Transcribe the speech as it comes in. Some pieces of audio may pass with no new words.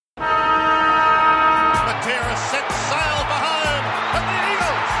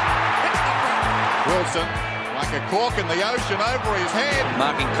Wilson, like a cork in the ocean over his head.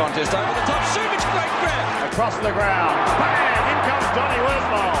 Marking contest over the top. Subic, great grab. Across the ground. Bang! In comes Donny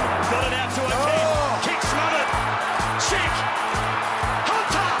Woodball. Got it out to a kick smothered. Check.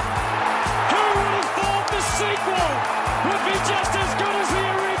 Hunter. Who would have thought the sequel would be just as good as the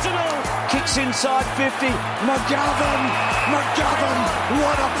original? Kicks inside 50. McGovern.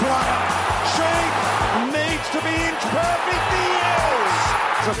 What a player. Sheik needs to be inch perfect. He is.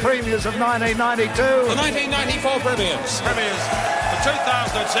 The premiers of 1992. The 1994 premiers. Premiers. The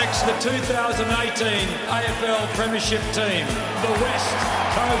 2006, the 2018 AFL Premiership team, the West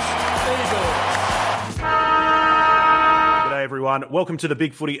Coast Eagles. G'day everyone. Welcome to the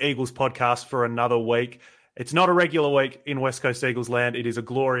Big Footy Eagles podcast for another week. It's not a regular week in West Coast Eagles land. It is a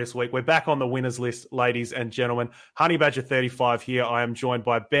glorious week. We're back on the winners list, ladies and gentlemen. Honey Badger 35 here. I am joined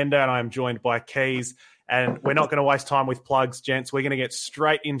by Bender and I am joined by Keys. And we're not going to waste time with plugs, gents. We're going to get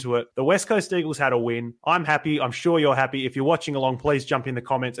straight into it. The West Coast Eagles had a win. I'm happy. I'm sure you're happy. If you're watching along, please jump in the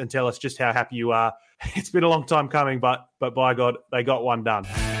comments and tell us just how happy you are. It's been a long time coming, but by God, they got one done.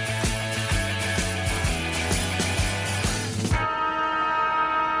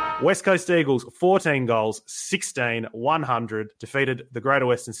 West Coast Eagles, 14 goals, 16, 100, defeated the Greater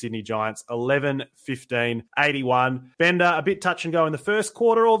Western Sydney Giants, 11, 15, 81. Bender, a bit touch and go in the first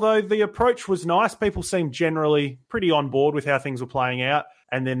quarter, although the approach was nice. People seemed generally pretty on board with how things were playing out.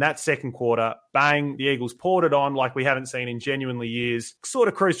 And then that second quarter, bang, the Eagles poured it on like we haven't seen in genuinely years. Sort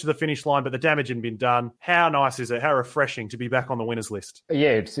of cruised to the finish line, but the damage hadn't been done. How nice is it? How refreshing to be back on the winners list.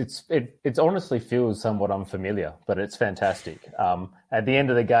 Yeah, it honestly feels somewhat unfamiliar, but it's fantastic. At the end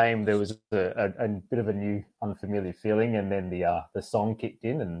of the game, there was a bit of a new unfamiliar feeling, and then the song kicked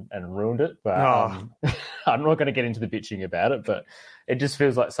in and ruined it. But I'm not going to get into the bitching about it, but it just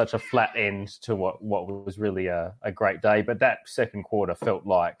feels like such a flat end to what was really a great day. But that second quarter felt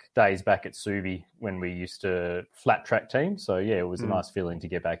like days back at Subi when we used to flat track teams. So, yeah, it was a nice feeling to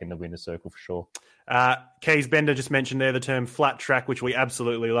get back in the winner's circle for sure. Keys, Bender just mentioned there the term flat track, which we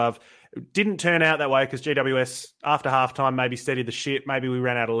absolutely love. It didn't turn out that way because GWS, after halftime, maybe steadied the ship. Maybe we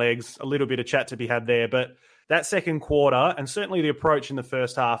ran out of legs. A little bit of chat to be had there. But that second quarter, and certainly the approach in the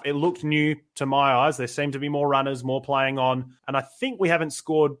first half, it looked new to my eyes. There seemed to be more runners, more playing on. And I think we haven't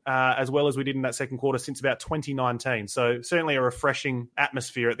scored as well as we did in that second quarter since about 2019. So certainly a refreshing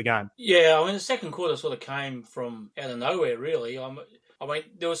atmosphere at the game. Yeah, I mean, the second quarter sort of came from out of nowhere, really. I mean,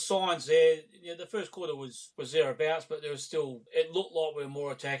 there were signs there. You know, the first quarter was thereabouts, but there was still, it looked like we were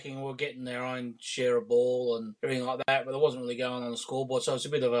more attacking. We were getting our own share of ball and everything like that, but it wasn't really going on the scoreboard. So it's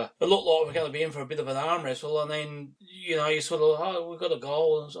it looked like we're going to be in for a bit of an arm wrestle. And then, you know, you sort of, we've got a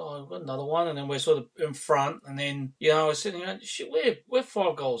goal, and we've got another one. And then we're sort of in front. And then, you know, I was sitting there, shit, we're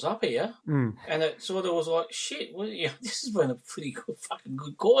 5 goals up here. And it sort of was like, shit, this has been a pretty fucking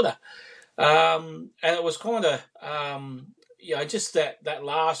good quarter. And it was kind of, just that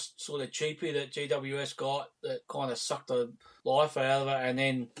last sort of cheapie that GWS got that kind of sucked the life out of it. And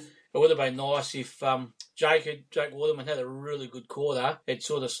then it would have been nice if Jake Waterman had a really good quarter. It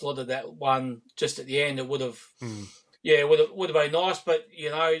sort of slotted that one just at the end. It would have, it would have been nice. But you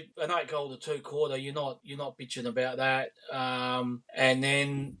know, an 8 goal to 2 quarter, you're not bitching about that. And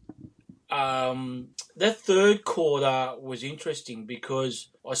then. That third quarter was interesting because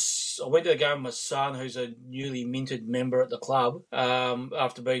I went to the game with my son, who's a newly minted member at the club,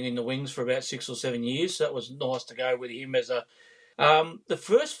 after being in the wings for about 6 or 7 years. So that was nice to go with him as a... the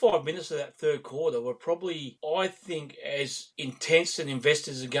first 5 minutes of that third quarter were probably, I think, as intense and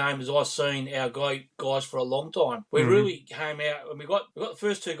invested as a game as I've seen our guys for a long time. We really came out and we got the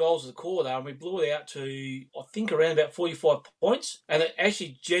first 2 goals of the quarter and we blew it out to, I think, around about 45 points. And it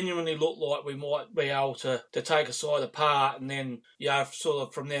actually genuinely looked like we might be able to take a side apart. And then, sort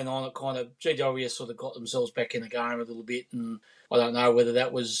of from then on, it kind of, GWS sort of got themselves back in the game a little bit. And I don't know whether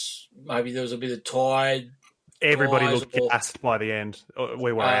that was, maybe there was a bit of tide. Everybody looked gassed by the end.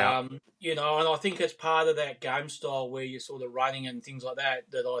 We were out. And I think it's part of that game style where you're sort of running and things like that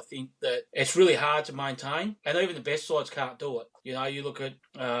I think that it's really hard to maintain. And even the best sides can't do it. You know, you look at,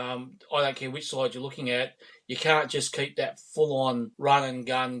 I don't care which side you're looking at, you can't just keep that full-on run and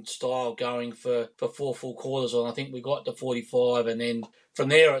gun style going for 4 full quarters. And I think we got to 45 and then from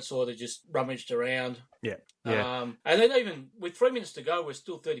there it sort of just rummaged around. Yeah. And then even with 3 minutes to go, we're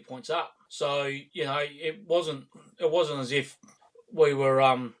still 30 points up. So, you know, it wasn't as if we were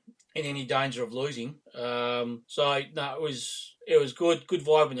in any danger of losing. So no, it was good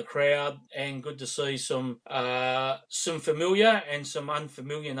vibe in the crowd and good to see some familiar and some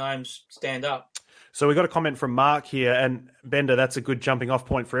unfamiliar names stand up. So we got a comment from Mark here, and Bender, that's a good jumping off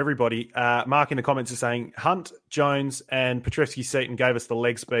point for everybody. Mark in the comments is saying, Hunt, Jones and Petreski-Seaton gave us the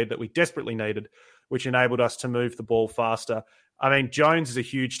leg speed that we desperately needed. which enabled us to move the ball faster. I mean, Jones is a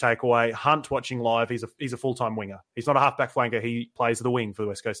huge takeaway. Hunt, watching live, he's a full-time winger. He's not a half-back flanker. He plays the wing for the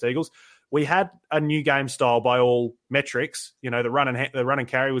West Coast Eagles. We had a new game style by all metrics. You know, the run and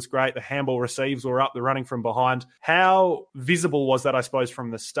carry was great. The handball receives were up. The running from behind. How visible was that, I suppose,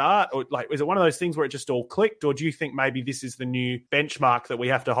 from the start? Or is it one of those things where it just all clicked, or do you think maybe this is the new benchmark that we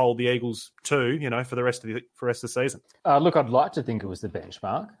have to hold the Eagles to, you know, for the rest of the season? Look, I'd like to think it was the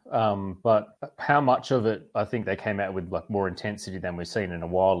benchmark, but how much of it, I think they came out with like more intensity than we've seen in a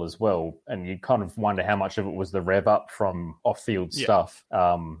while as well. And you kind of wonder how much of it was the rev up from off-field stuff.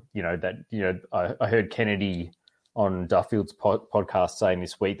 I heard Kennedy on Duffield's podcast saying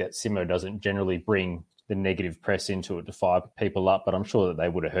this week that Simo doesn't generally bring the negative press into it to fire people up, but I'm sure that they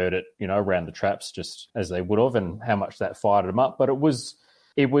would have heard it, you know, around the traps just as they would have, and how much that fired them up. But it was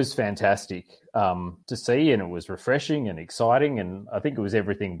fantastic to see, and it was refreshing and exciting, and I think it was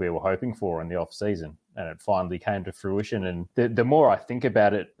everything we were hoping for in the off season, and it finally came to fruition. And the more I think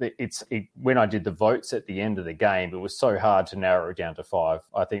about it, when I did the votes at the end of the game, it was so hard to narrow it down to 5.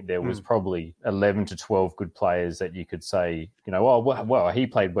 I think there was probably 11 to 12 good players that you could say, you know, well, he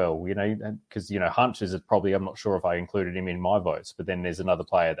played well, you know, because, you know, Hunt is probably, I'm not sure if I included him in my votes, but then there's another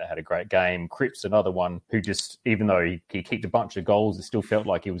player that had a great game. Cripps, another one who just, even though he kicked a bunch of goals, it still felt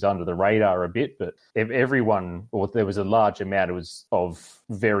like he was under the radar a bit. But everyone, or there was a large amount of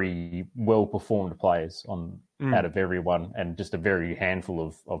very well-performed players out of everyone, and just a very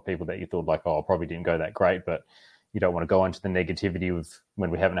handful of people that you thought like, oh, probably didn't go that great, but you don't want to go into the negativity of when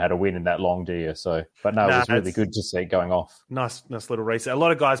we haven't had a win in that long, do you? So, but no, it was really good to see it going off. Nice little reset. A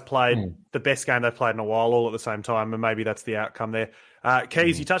lot of guys played the best game they've played in a while, all at the same time, and maybe that's the outcome there.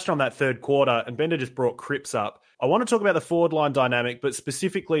 Keys, you touched on that third quarter, and Bender just brought Cripps up. I want to talk about the forward line dynamic, but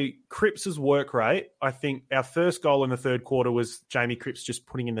specifically Cripps' work rate. I think our first goal in the third quarter was Jamie Cripps just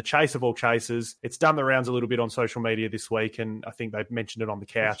putting in the chase of all chases. It's done the rounds a little bit on social media this week, and I think they've mentioned it on the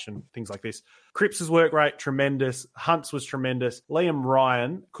couch and things like this. Cripps' work rate, tremendous. Hunt's was tremendous. Liam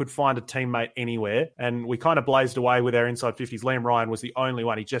Ryan could find a teammate anywhere, and we kind of blazed away with our inside 50s. Liam Ryan was the only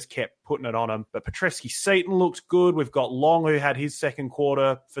one. He just kept putting it on him. But Petreski-Seton looked good. We've got Long, who had his second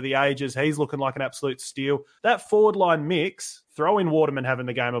quarter for the ages. He's looking like an absolute steal. That forward line mix, throw in Waterman having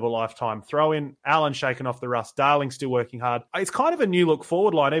the game of a lifetime, throw in Allen shaking off the rust, Darling still working hard. It's kind of a new look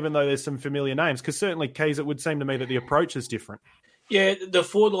forward line, even though there's some familiar names, because certainly, Keys, it would seem to me that the approach is different. Yeah, the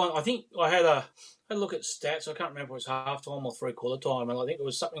forward line, I think I had a look at stats. I can't remember if it was half-time or three-quarter time, and I think it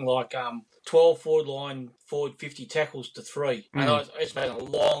was something like 12 forward line, 50 tackles to 3. And it's been a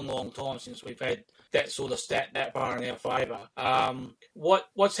long, long time since we've had that sort of stat that far in our favour.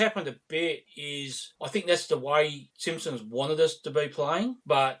 What's happened a bit is I think that's the way Simpsons wanted us to be playing,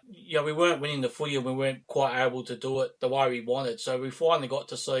 but you know, we weren't winning the footy and we weren't quite able to do it the way we wanted. So we finally got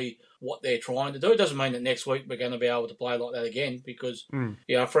to see what they're trying to do. It doesn't mean that next week we're going to be able to play like that again, because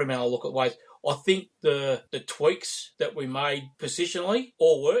Fremantle will look at ways. I think the tweaks that we made positionally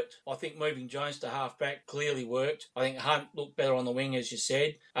all worked. I think moving Jones to halfback clearly worked. I think Hunt looked better on the wing, as you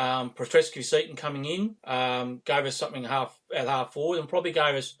said. Petreski-Seton coming in gave us something at half forward, and probably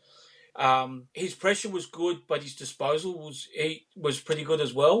gave us his pressure was good, but his disposal was pretty good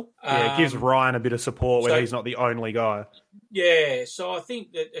as well. Yeah, it gives Ryan a bit of support when he's not the only guy. Yeah, so I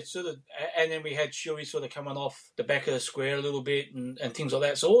think that it's sort of, and then we had Shuey sort of coming off the back of the square a little bit and things like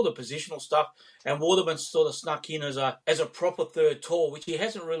that. So all the positional stuff, and Waterman sort of snuck in as a proper third tall, which he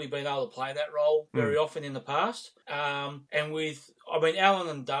hasn't really been able to play that role very often in the past. And Allen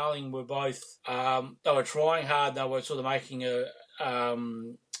and Darling were both, they were trying hard. They were sort of making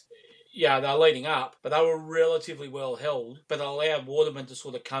they're leading up, but they were relatively well held, but they allowed Waterman to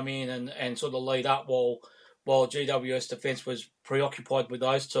sort of come in and sort of lead up while GWS defence was preoccupied with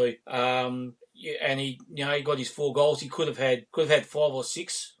those two. And he got his 4 goals. He could have had 5 or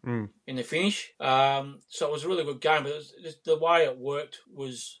 6 in the finish. So it was a really good game, but the way it worked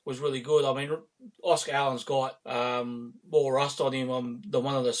was really good. I mean, Oscar Allen's got more rust on him than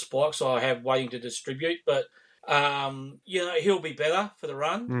one of the spikes I have waiting to distribute, but he'll be better for the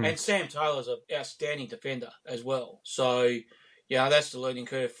run. And Sam Taylor's an outstanding defender as well. So, that's the learning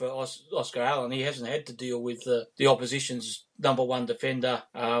curve for Oscar Allen. He hasn't had to deal with the opposition's number 1 defender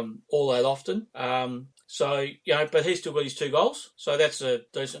all that often. But he's still got his 2 goals. So that's a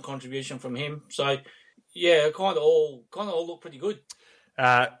decent contribution from him. So, it kind of all looked pretty good.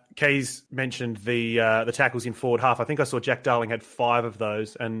 Keys mentioned the tackles in forward half. I think I saw Jack Darling had 5 of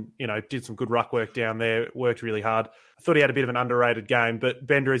those and, did some good ruck work down there, worked really hard. I thought he had a bit of an underrated game, but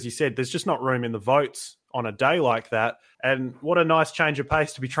Bender, as you said, there's just not room in the votes on a day like that. And what a nice change of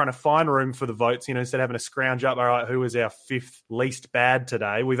pace to be trying to find room for the votes, instead of having to scrounge up, all right, who was our 5th least bad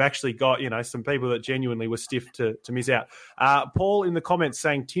today? We've actually got, some people that genuinely were stiff to miss out. Paul in the comments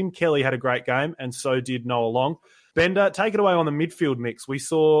saying Tim Kelly had a great game and so did Noah Long. Bender, take it away on the midfield mix. We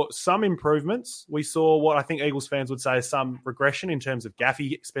saw some improvements. We saw what I think Eagles fans would say is some regression in terms of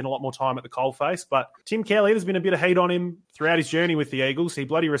Gaffey spent a lot more time at the coalface. But Tim Kelly, there's been a bit of heat on him throughout his journey with the Eagles. He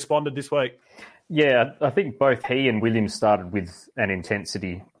bloody responded this week. Yeah, I think both he and Williams started with an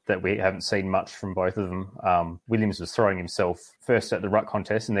intensity that we haven't seen much from both of them. Williams was throwing himself first at the ruck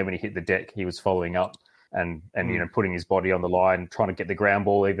contest, and then when he hit the deck, he was following up and putting his body on the line, trying to get the ground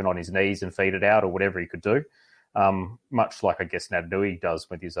ball even on his knees and feed it out or whatever he could do. Much like I guess Naitanui does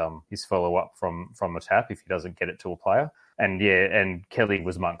with his follow up from the tap if he doesn't get it to a player. And Kelly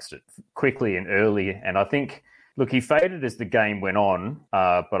was amongst it quickly and early. And I think, look, he faded as the game went on,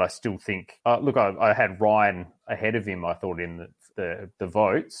 but I still think, I had Ryan ahead of him, I thought, in the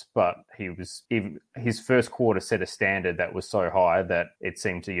votes, but his first quarter set a standard that was so high that it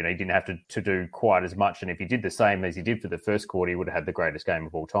seemed to, he didn't have to do quite as much. And if he did the same as he did for the first quarter, he would have had the greatest game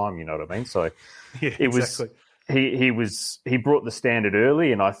of all time, you know what I mean? So yeah, it was... Exactly. He brought the standard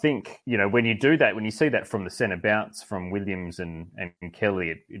early, and I think, when you do that, when you see that from the centre bounce from Williams and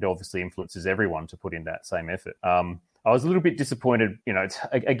Kelly, it obviously influences everyone to put in that same effort. I was a little bit disappointed.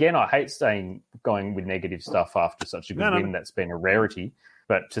 Again, I hate going with negative stuff after such a good win. That's been a rarity.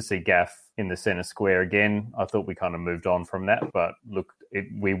 But to see Gaff in the centre square again, I thought we kind of moved on from that. But look,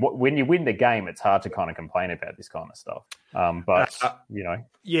 when you win the game, it's hard to kind of complain about this kind of stuff.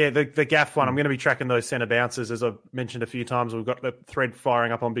 Yeah, the Gaff one, I'm going to be tracking those centre bounces. As I've mentioned a few times, we've got the thread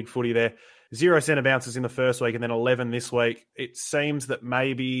firing up on Big Footy there. 0 centre bounces in the first week and then 11 this week. It seems that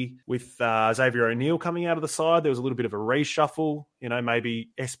maybe with Xavier O'Neill coming out of the side, there was a little bit of a reshuffle.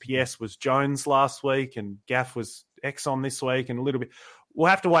 Maybe SPS was Jones last week and Gaff was Exxon this week and a little bit. We'll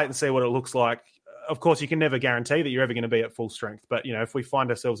have to wait and see what it looks like. Of course, you can never guarantee that you're ever going to be at full strength. But, if we find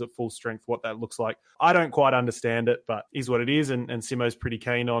ourselves at full strength, what that looks like, I don't quite understand it, but is what it is. And Simo's pretty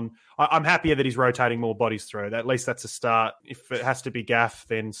keen on... I'm happier that he's rotating more bodies through. At least that's a start. If it has to be Gaff,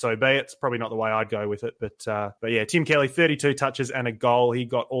 then so be it. It's probably not the way I'd go with it. But yeah, Tim Kelly, 32 touches and a goal. He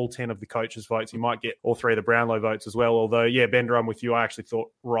got all 10 of the coaches' votes. He might get all 3 of the Brownlow votes as well. Although, yeah, Bender, I'm with you. I actually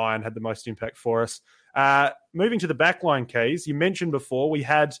thought Ryan had the most impact for us. Moving to the backline, Keys, you mentioned before we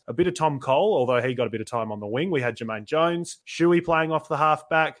had a bit of Tom Cole, although he got a bit of time on the wing. We had Jermaine Jones, Shuey playing off the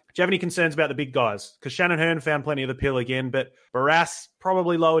halfback. Do you have any concerns about the big guys? Because Shannon Hearn found plenty of the pill again, but Barrass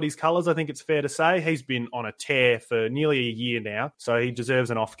probably lowered his colours, I think it's fair to say. He's been on a tear for nearly a year now, so he deserves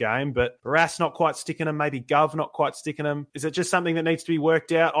an off game. But Barrass not quite sticking him, maybe Gov not quite sticking him. Is it just something that needs to be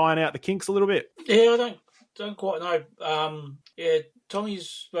worked out, iron out the kinks a little bit? Yeah, I don't quite know.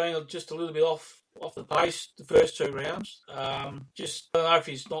 Tommy's been just a little bit off the pace the first 2 rounds. Just I don't know if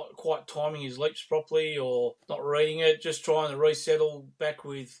he's not quite timing his leaps properly or not reading it, just trying to resettle back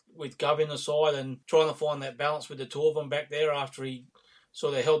with Gov in the side and trying to find that balance with the 2 of them back there after he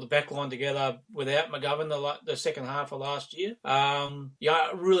sort of held the back line together without McGovern the second half of last year.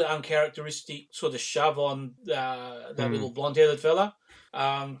 Really uncharacteristic sort of shove on that little blonde-headed fella.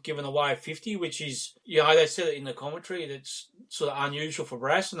 Given away 50, which is, they said it in the commentary, that's sort of unusual for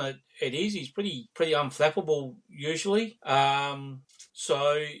Brass, and it is. He's pretty unflappable usually. I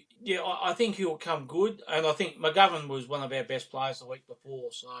think he'll come good, and I think McGovern was one of our best players the week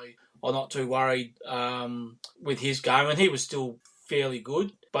before, so I'm not too worried with his game, and he was still fairly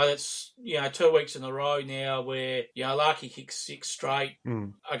good. But it's 2 weeks in a row now where Larky kicks 6 straight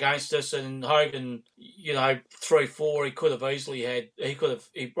against us, and Hogan 3-4 he could have easily had.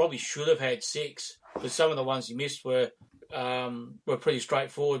 He probably should have had 6, but some of the ones he missed were pretty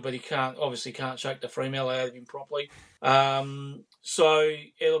straightforward. But he can't shake the Fremantle out of him properly. So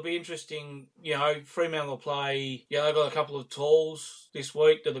it'll be interesting. Fremantle will play. They've got a couple of talls this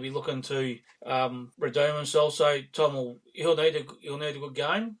week that'll be looking to redeem themselves. So Tom he'll need a good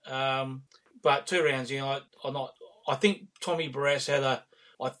game. But 2 rounds, I think Tommy Barrass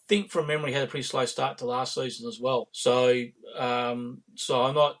I think from memory had a pretty slow start to last season as well. So I'm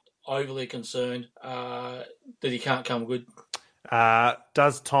not overly concerned that he can't come good.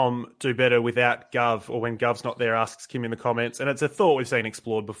 Does Tom do better without Gov, or when Gov's not there, asks Kim in the comments. And it's a thought we've seen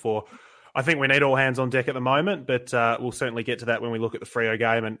explored before. I think we need all hands on deck at the moment, but we'll certainly get to that when we look at the Freo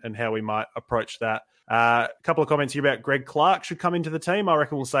game and how we might approach that. A couple of comments here about Greg Clark should come into the team. I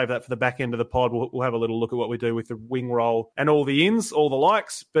reckon we'll save that for the back end of the pod. We'll have a little look at what we do with the wing role and all the ins, all the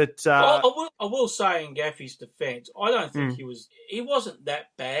likes. But I will say in Gaffey's defence, I don't think he wasn't that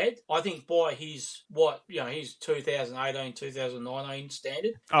bad. I think by his 2018, 2019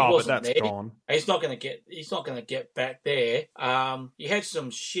 standard, but that's there. Gone. He's not going to get back there. He had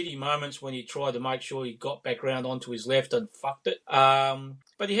some shitty moments when he tried to make sure he got back round onto his left and fucked it.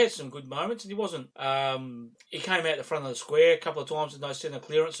 But he had some good moments, and he wasn't. He came out the front of the square a couple of times in those centre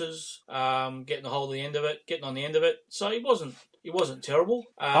clearances, getting on the end of it. So he wasn't terrible.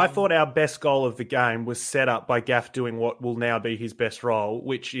 I thought our best goal of the game was set up by Gaff doing what will now be his best role,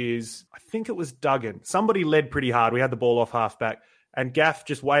 which is, I think it was Duggan. Somebody led pretty hard. We had the ball off halfback, and Gaff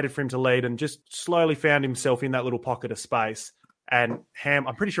just waited for him to lead and just slowly found himself in that little pocket of space. And Ham,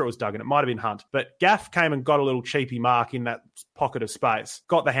 I'm pretty sure it was Duggan. It might have been Hunt. But Gaff came and got a little cheapy mark in that pocket of space,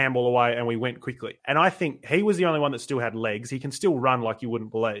 got the handball away, and we went quickly. And I think he was the only one that still had legs. He can still run like you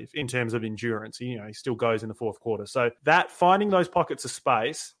wouldn't believe in terms of endurance. He still goes in the fourth quarter. So that finding those pockets of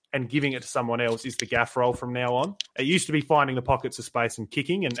space and giving it to someone else is the Gaff role from now on. It used to be finding the pockets of space and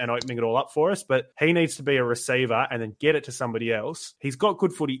kicking and opening it all up for us, but he needs to be a receiver and then get it to somebody else. He's got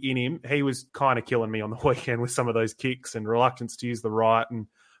good footy in him. He was kind of killing me on the weekend with some of those kicks and reluctance to use the right, and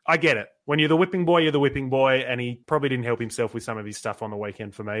I get it. When you're the whipping boy, you're the whipping boy, and he probably didn't help himself with some of his stuff on the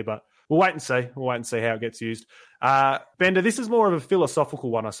weekend for me, but we'll wait and see. We'll wait and see how it gets used. Bender, this is more of a philosophical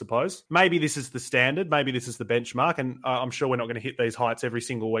one, I suppose. Maybe this is the standard. Maybe this is the benchmark, and I'm sure we're not going to hit these heights every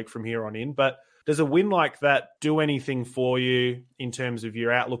single week from here on in, but does a win like that do anything for you in terms of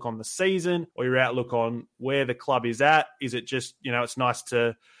your outlook on the season or your outlook on where the club is at? Is it just, it's nice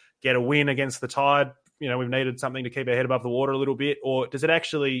to get a win against the Tide? We've needed something to keep our head above the water a little bit, or does it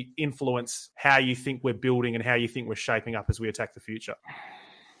actually influence how you think we're building and how you think we're shaping up as we attack the future?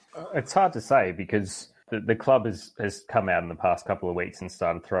 It's hard to say because the club has come out in the past couple of weeks and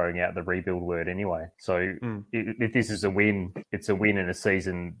started throwing out the rebuild word anyway. So if this is a win, it's a win in a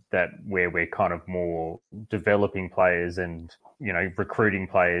season where we're kind of more developing players and, recruiting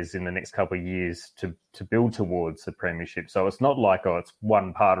players in the next couple of years to build towards the premiership. So it's not like, it's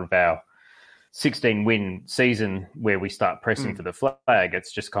one part of our 16-win season where we start pressing for the flag.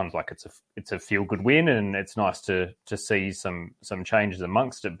 It's just kind of like it's a feel-good win, and it's nice to see some changes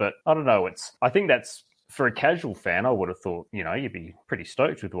amongst it. But I don't know. I think that's, for a casual fan, I would have thought, you'd be pretty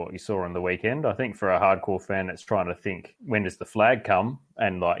stoked with what you saw on the weekend. I think for a hardcore fan that's trying to think, when does the flag come?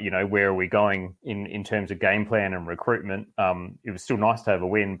 And where are we going in terms of game plan and recruitment? It was still nice to have a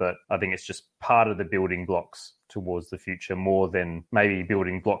win, but I think it's just part of the building blocks towards the future, more than maybe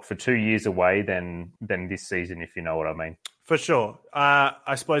building block for 2 years away than this season, if you know what I mean. For sure.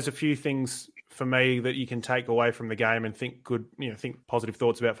 I suppose a few things for me that you can take away from the game and think positive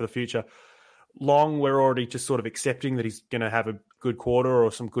thoughts about for the future. Long, we're already just sort of accepting that he's going to have a good quarter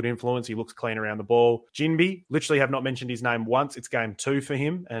or some good influence. He looks clean around the ball. Jinbi, literally have not mentioned his name once. It's game 2 for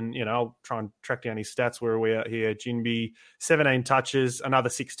him. And, I'll try and track down his stats where we are here. Jinbi, 17 touches, another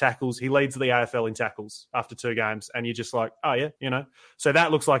 6 tackles. He leads the AFL in tackles after 2 games. And you're just like, oh, yeah, So that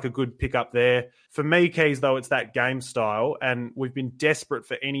looks like a good pickup there. For me, Keys, though, it's that game style. And we've been desperate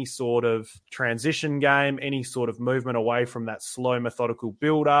for any sort of transition game, any sort of movement away from that slow, methodical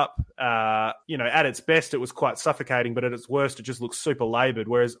build-up. At its best, it was quite suffocating, but at its worst, it just looked super laboured.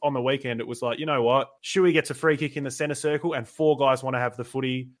 Whereas on the weekend, it was like, you know what? Shuey gets a free kick in the centre circle and 4 guys want to have the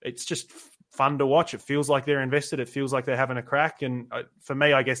footy. It's just fun to watch. It feels like they're invested. It feels like they're having a crack. And for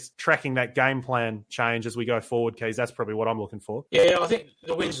me, I guess tracking that game plan change as we go forward, Keys, that's probably what I'm looking for. Yeah, I think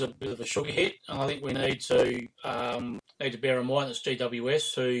the win's a bit of a sugar hit. And I think we need to bear in mind it's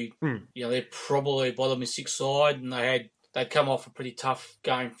GWS who, they're probably bottom of 6 side, and they'd come off a pretty tough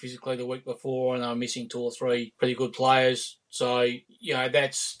game physically the week before, and they were missing 2 or 3 pretty good players. So,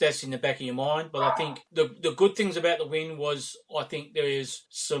 that's in the back of your mind. But I think the good things about the win was I think there is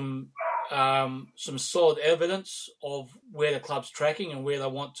some solid evidence of where the club's tracking and where they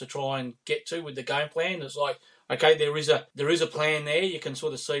want to try and get to with the game plan. It's like, okay, there is a plan there. You can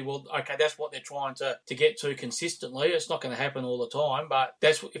sort of see, well, okay, that's what they're trying to get to consistently. It's not going to happen all the time, but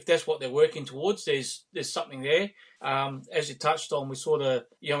if that's what they're working towards, there's something there. As you touched on, we sort of,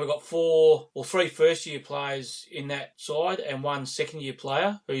 we've got 3 first-year players in that side and 1 second-year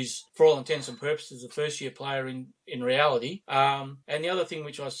player who's, for all intents and purposes, a first-year player in reality. And the other thing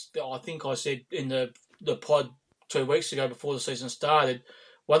which I think I said in the pod 2 weeks ago before the season started,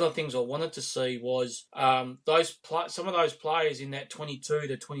 one of the things I wanted to see was some of those players in that 22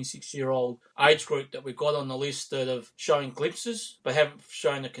 to 26-year-old age group that we've got on the list that have shown glimpses but haven't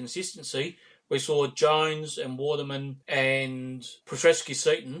shown the consistency. We saw Jones and Waterman and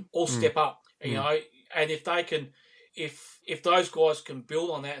Petreski-Seton all step up. and if they can, if those guys can build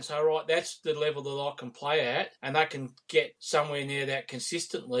on that and say, right, that's the level that I can play at, and they can get somewhere near that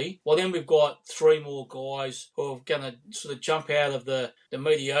consistently, well, then we've got 3 more guys who are going to sort of jump out of the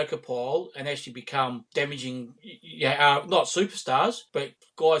mediocre pile and actually become damaging, not superstars, but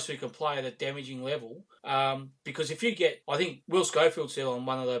guys who can play at a damaging level. Because if you get, I think Will Schofield said on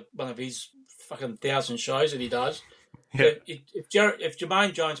one of his fucking 1,000 shows that he does, yeah. If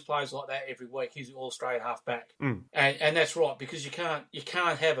Jermaine Jones plays like that every week, he's an all-Australian half-back. And that's right, because you can't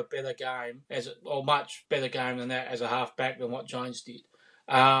have a better game or much better game than that as a half-back than what Jones did.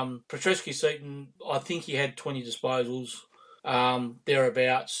 Petrevski-Seton, I think he had 20 disposals,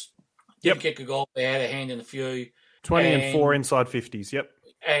 thereabouts. Didn't kick a goal, they had a hand in a few. 20 and 4 inside 50s, yep.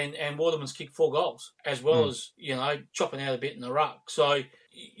 And Waterman's kicked 4 goals, as well as, chopping out a bit in the ruck. So,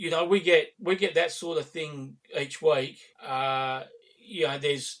 we get that sort of thing each week.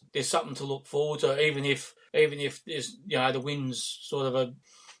 There's something to look forward to, even if there's the wins sort of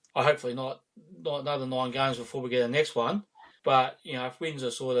hopefully not another 9 games before we get the next one. But if wins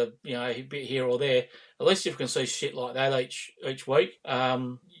are sort of a bit here or there, at least if we can see shit like that each week,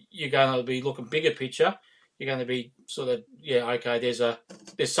 you're going to be looking bigger picture. You're going to be sort of, okay,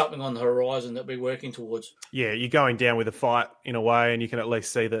 there's something on the horizon that we're working towards. Yeah, you're going down with a fight in a way, and you can at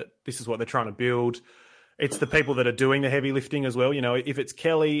least see that this is what they're trying to build. It's the people that are doing the heavy lifting as well. If it's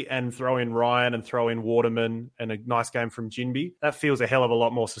Kelly and throw in Ryan and throw in Waterman and a nice game from Jinby, that feels a hell of a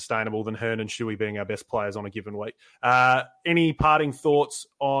lot more sustainable than Hearn and Shuey being our best players on a given week. Any parting thoughts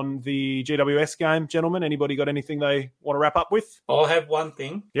on the GWS game, gentlemen? Anybody got anything they want to wrap up with? I'll have one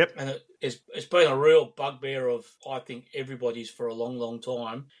thing. Yep. And it's been a real bugbear of, I think, everybody's for a long, long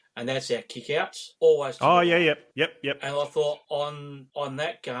time. And that's our kick-outs. Always. Yep. And I thought on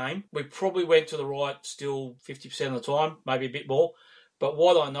that game, we probably went to the right still 50% of the time, maybe a bit more. But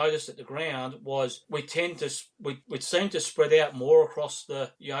what I noticed at the ground was we seem to spread out more across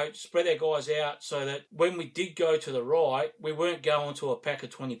spread our guys out so that when we did go to the right, we weren't going to a pack of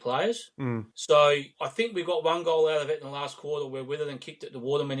 20 players. So I think we got 1 goal out of it in the last quarter where Witherden kicked it to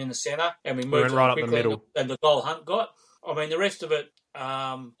Waterman in the centre and we moved right up the middle. And the goal Hunt got. I mean, the rest of it,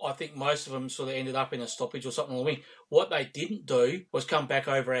 I think most of them sort of ended up in a stoppage or something on the wing. What they didn't do was come back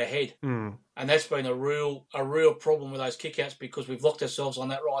over our head. And that's been a real problem with those kickouts because we've locked ourselves on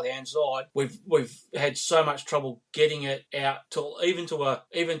that right-hand side. We've had so much trouble getting it out to even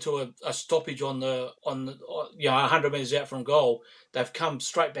to a stoppage on the 100 metres out from goal. They've come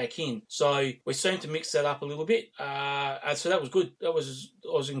straight back in. So we seem to mix that up a little bit. And so that was good. I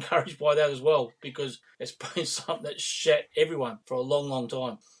was encouraged by that as well because it's been something that shat everyone for a long, long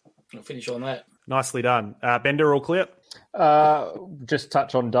time. I'll finish on that. Nicely done. Bender, all clear? Just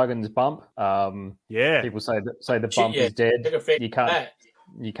touch on Duggan's bump. People say the bump is dead. You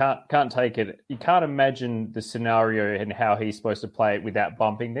can't take it. You can't imagine the scenario and how he's supposed to play it without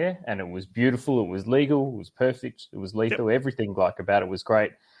bumping there. And it was beautiful. It was legal. It was perfect. It was lethal. Yep. Everything about it was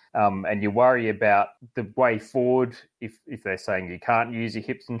great. And you worry about the way forward if they're saying you can't use your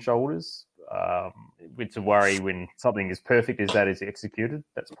hips and shoulders. It's a worry when something as perfect as that is executed.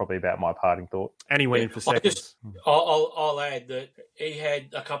 That's probably about my parting thought. And he went in for seconds. I'll add that he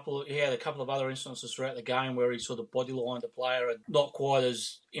had a couple of other instances throughout the game where he sort of bodylined a player and not quite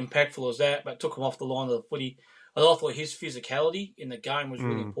as impactful as that, but took him off the line of the footy. And I thought his physicality in the game was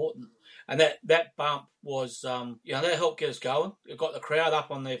really important. And that bump was, that helped get us going. It got the crowd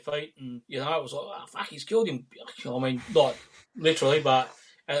up on their feet and, it was like, oh, fuck, he's killed him. I mean, not literally, but...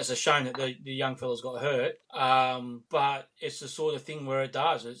 And it's a shame that the young fellas got hurt. But it's the sort of thing where it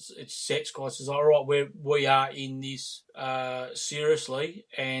does. It sets guys. It's all right, we are in this seriously.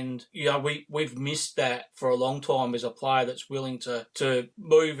 And, we've missed that for a long time as a player that's willing to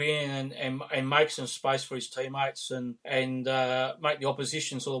move in and make some space for his teammates and make the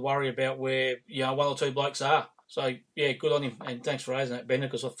opposition sort of worry about where, 1 or 2 blokes are. So, yeah, good on him. And thanks for raising that, Bender,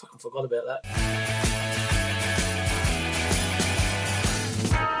 because I fucking forgot about that.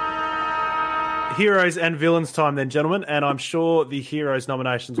 Heroes and villains time then, gentlemen, and I'm sure the heroes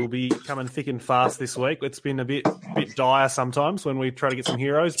nominations will be coming thick and fast this week. It's been a bit dire sometimes when we try to get some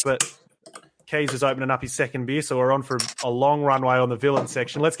heroes, but Keys is opening up his second beer, so we're on for a long runway on the villain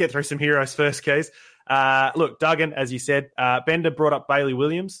section. Let's get through some heroes first, Keys. Look, Duggan, as you said, Bender brought up Bailey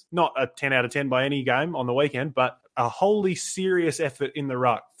Williams. Not a 10 out of 10 by any game on the weekend, but a wholly serious effort in the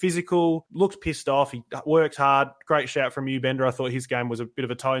ruck. Physical, looked pissed off. He worked hard. Great shout from you, Bender. I thought his game was a bit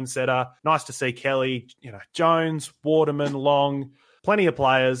of a tone setter. Nice to see Kelly, Jones, Waterman, Long, plenty of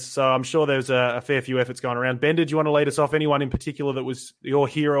players. So I'm sure there's a fair few efforts going around. Bender, do you want to lead us off? Anyone in particular that was your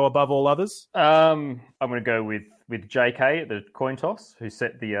hero above all others? I'm going to go with with JK at the coin toss, who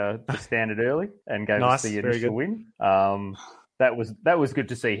set the standard early and gave us the initial win. That was good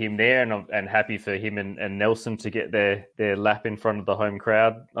to see him there, and happy for him and Nelson to get their lap in front of the home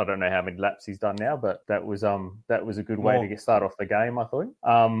crowd. I don't know how many laps he's done now, but that was a good way to get started off the game, I thought.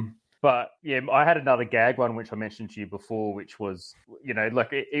 But yeah, I had another gag one, which I mentioned to you before, which was, like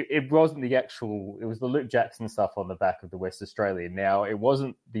it wasn't the actual, it was the Luke Jackson stuff on the back of the West Australian. Now, it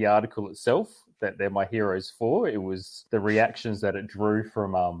wasn't the article itself that they're my heroes for. It was the reactions that it drew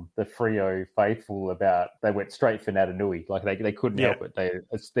from the Freo faithful about, they went straight for Natanui. Like they couldn't help it.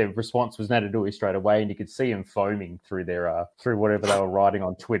 Their response was Natanui straight away, and you could see him foaming through through whatever they were writing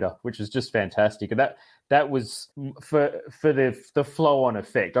on Twitter, which was just fantastic. And that was for the flow-on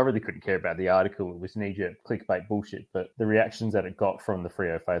effect. I really couldn't care about the article. It was knee-jerk clickbait bullshit, but the reactions that it got from the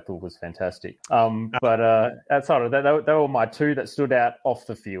Freo faithful was fantastic. But outside of that, they were my two that stood out off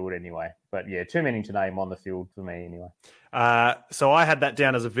the field anyway. But yeah, too many to name on the field for me anyway. So I had that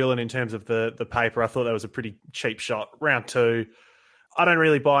down as a villain in terms of the paper. I thought that was a pretty cheap shot. Round 2. I don't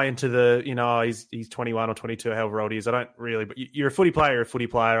really buy into the, he's 21 or 22, however old he is. I don't really, but you're a footy player,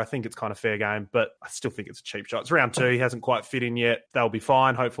 I think it's kind of fair game, but I still think it's a cheap shot. It's round 2. He hasn't quite fit in yet. They'll be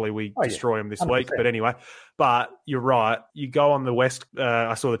fine. Hopefully we destroy him this 100%. Week. But anyway, but you're right. You go on the West.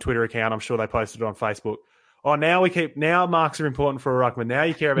 I saw the Twitter account. I'm sure they posted it on Facebook. Oh, now marks are important for a ruckman. Now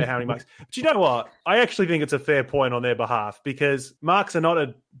you care about how many marks. But you know what? I actually think it's a fair point on their behalf, because marks are not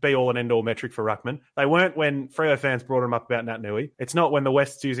a be-all and end-all metric for ruckman. They weren't when Freo fans brought him up about Natanui. It's not when the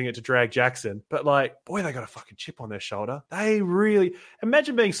West's using it to drag Jackson. But, boy, they got a fucking chip on their shoulder. They really...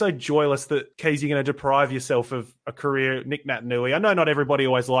 Imagine being so joyless that, Keys, you're going to deprive yourself of a career, Nick Natanui. I know not everybody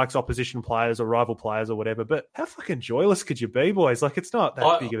always likes opposition players or rival players or whatever, but how fucking joyless could you be, boys? It's not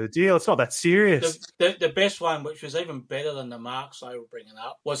that big of a deal. It's not that serious. The best one, which was even better than the marks they were bringing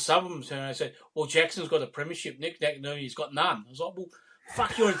up, was some of them turned and said, well, Jackson's got a premiership, Nick Natanui's got none. I was like, well,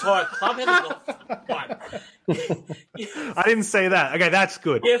 fuck your entire club hasn't got one. I didn't say that. Okay, that's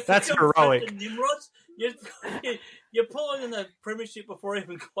good. Yeah, that's heroic. Nimrods, you're pulling in the premiership before you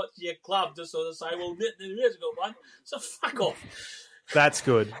even got to your club to sort of say, well, Natanui's got one, so fuck off. That's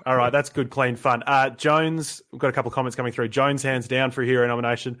good. All right, that's good, clean fun. Jones, we've got a couple of comments coming through. Jones, hands down for a hero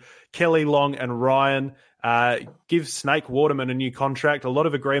nomination. Kelly, Long and Ryan give Snake Waterman a new contract. A lot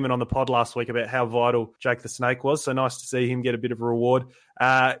of agreement on the pod last week about how vital Jake the Snake was, so nice to see him get a bit of a reward.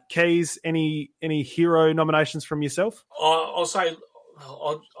 Keys, any hero nominations from yourself? I'll say...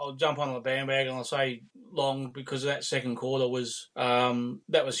 I'll jump on the bandwagon and I'll say Long, because that second quarter was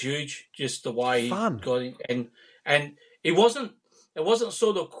that was huge. Just the way he got in, and it wasn't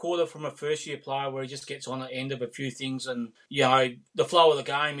sort of quarter from a first year player where he just gets on the end of a few things, and the flow of the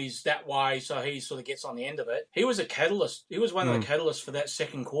game is that way, so he sort of gets on the end of it. He was a catalyst. He was one of the catalysts for that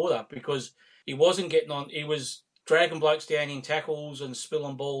second quarter, because he wasn't getting on. He was dragging blokes down in tackles and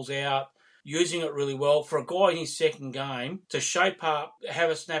spilling balls out, using it really well for a guy in his second game to shape up,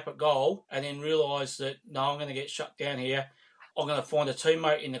 have a snap at goal, and then realise that, no, I'm going to get shut down here. I'm going to find a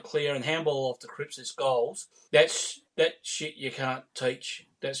teammate in the clear and handball off to Cripps' goals. That shit you can't teach.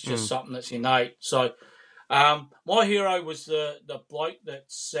 That's just something that's innate. So my hero was the bloke that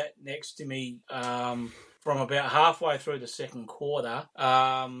sat next to me from about halfway through the second quarter.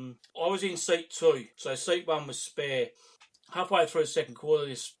 I was in seat 2, so seat 1 was spare. Halfway through the second quarter,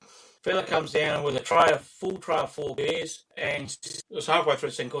 this fella comes down with a full tray of 4 beers, and it was halfway through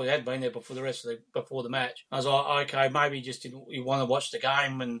the second quarter. He hadn't been there before the match. I was like, okay, maybe he just didn't want to watch the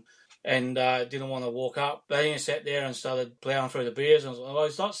game and didn't want to walk up. But he sat there and started plowing through the beers. And I was like, well,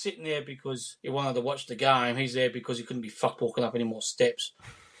 he's not sitting there because he wanted to watch the game. He's there because he couldn't be fucked walking up any more steps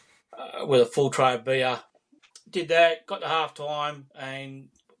with a full tray of beer. Did that, got to half time, and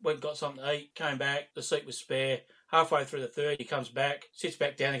went and got something to eat, came back, the seat was spare. Halfway through the third, he comes back, sits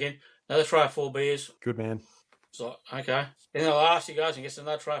back down again, another tray of 4 beers. Good man. It's like, okay. Then the last, he goes and gets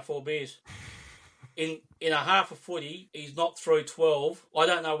another tray of 4 beers. In a half a footy, he's not through 12. I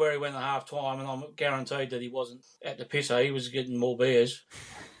don't know where he went at half time, and I'm guaranteed that he wasn't at the pisser. He was getting more beers,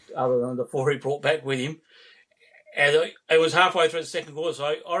 other than the 4 he brought back with him. And it was halfway through the second quarter,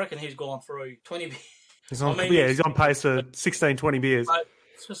 so I reckon he's gone through 20 beers. He's on pace for 16, 20 beers.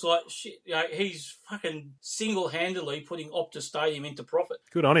 It's just like, shit, he's fucking single-handedly putting Optus Stadium into profit.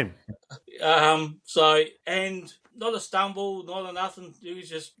 Good on him. And not a stumble, not a nothing. It was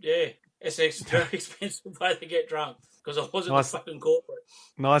just, it's a very expensive way to get drunk, because I wasn't a fucking corporate.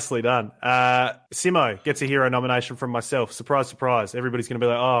 Nicely done. Simo gets a hero nomination from myself. Surprise, surprise. Everybody's going to be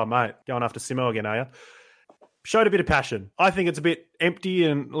like, oh, mate, going after Simo again, are you? showed a bit of passion. I think it's a bit empty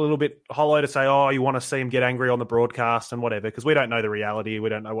and a little bit hollow to say, oh, you want to see him get angry on the broadcast and whatever, because we don't know the reality. We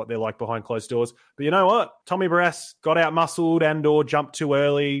don't know what they're like behind closed doors. But you know what? Tommy Barrass got out muscled and or jumped too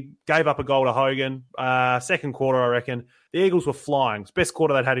early, gave up a goal to Hogan. Second quarter, I reckon. The Eagles were flying. It's the best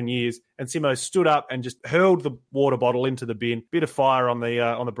quarter they'd had in years. And Simo stood up and just hurled the water bottle into the bin. Bit of fire on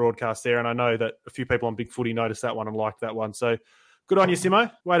the broadcast there. And I know that a few people on Big Footy noticed that one and liked that one. So good on you, Simo.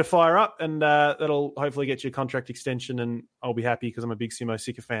 Way to fire up, and that'll hopefully get you a contract extension, and I'll be happy because I'm a big Simo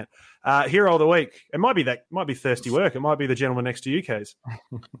sycophant. Hero of the week. It might be thirsty work. It might be the gentleman next to you, Keys.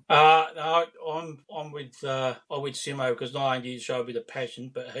 No, I'm with Simo, because not only did he show a bit of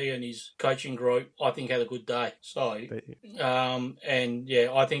passion, but he and his coaching group, I think, had a good day. So, and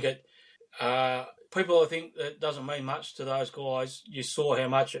yeah, I think it. People, I think that doesn't mean much to those guys. You saw how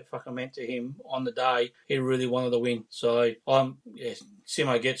much it fucking meant to him on the day. He really wanted to win. So,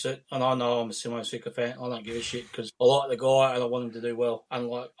 Simo gets it. And I know I'm a Simo sycophant. I don't give a shit because I like the guy and I want him to do well,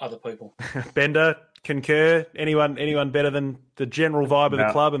 unlike other people. Bender, concur? Anyone better than the general vibe of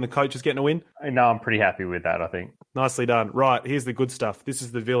the club and the coach is getting a win? No, I'm pretty happy with that, I think. Nicely done. Right, here's the good stuff. This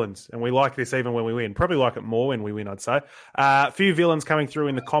is the villains, and we like this even when we win. Probably like it more when we win, I'd say. A few villains coming through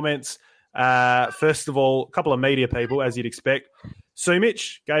in the comments. First of all, a couple of media people, as you'd expect.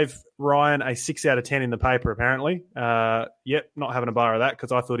 Sumich gave Ryan a 6 out of 10 in the paper, apparently. Yep, not having a bar of that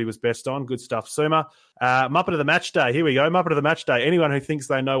because I thought he was best on. Good stuff, Suma. Muppet of the Match Day. Here we go. Muppet of the Match Day. Anyone who thinks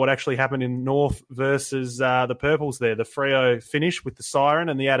they know what actually happened in North versus the Purples there. The Freo finish with the siren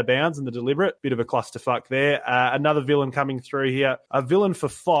and the out of bounds and the deliberate. Bit of a clusterfuck there. Another villain coming through here. A villain for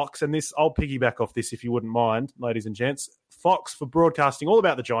Fox, and this, I'll piggyback off this if you wouldn't mind, ladies and gents. Fox for broadcasting all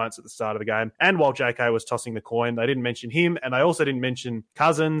about the Giants at the start of the game. And while JK was tossing the coin, they didn't mention him, and they also didn't mention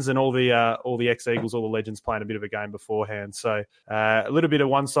Cousins and all the ex-Eagles, all the legends playing a bit of a game beforehand. So a little bit of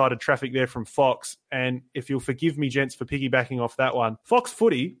one-sided traffic there from Fox. And if you'll forgive me, gents, for piggybacking off that one, Fox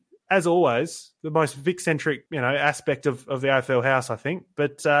Footy, as always, the most Vic-centric, aspect of the AFL house, I think.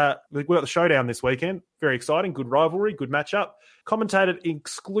 But we've got the showdown this weekend. Very exciting. Good rivalry. Good matchup. Commentated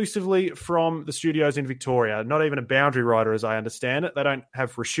exclusively from the studios in Victoria. Not even a boundary rider, as I understand it. They don't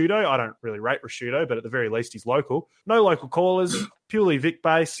have Rashudo. I don't really rate Rashudo, but at the very least, he's local. No local callers. Purely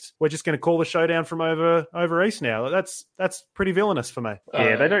Vic-based. We're just going to call the showdown from over east now. That's pretty villainous for me.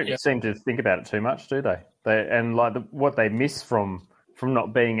 Yeah, they don't seem to think about it too much, do they? What they miss from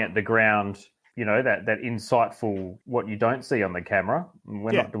not being at the ground, that insightful, what you don't see on the camera.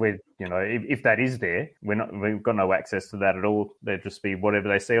 If that is there, we've got no access to that at all. They'll just be whatever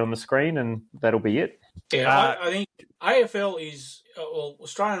they see on the screen, and that'll be it. Yeah, I think AFL is,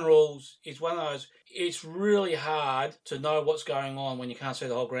 Australian rules is one of those. It's really hard to know what's going on when you can't see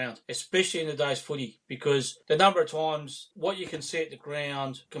the whole ground, especially in today's footy, because the number of times what you can see at the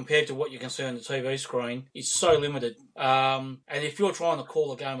ground compared to what you can see on the TV screen is so limited. And if you're trying to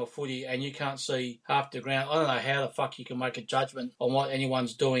call a game of footy and you can't see half the ground, I don't know how the fuck you can make a judgment on what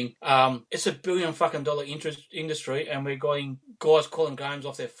anyone's doing. It's $1 billion fucking dollar industry, and we're getting guys calling games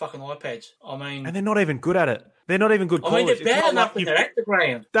off their fucking iPads. And they're not even good at it. They're not even good callers. They're bad enough that they're at the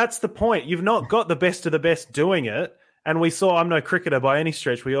ground. That's the point. You've not got the best of the best doing it. And we saw, I'm no cricketer by any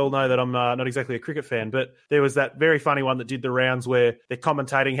stretch. We all know that I'm not exactly a cricket fan, but there was that very funny one that did the rounds where they're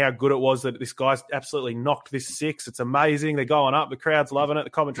commentating how good it was that this guy's absolutely knocked this six. It's amazing. They're going up. The crowd's loving it. The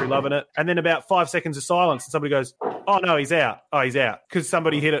commentary loving it. And then about 5 seconds of silence and somebody goes, oh, no, he's out. Oh, he's out. Because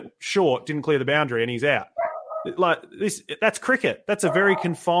somebody hit it short, didn't clear the boundary, and he's out. Like this, that's cricket. That's a very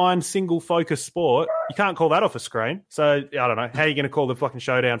confined, single-focused sport. You can't call that off a screen. So, I don't know. How are you going to call the fucking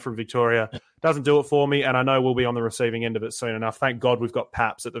showdown from Victoria? Doesn't do it for me, and I know we'll be on the receiving end of it soon enough. Thank God we've got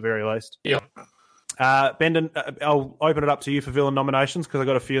Paps at the very least. Yep. Bendon, I'll open it up to you for villain nominations because I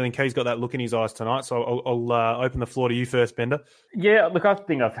got a feeling Key's got that look in his eyes tonight. So I'll open the floor to you first, Bender. Yeah, look, I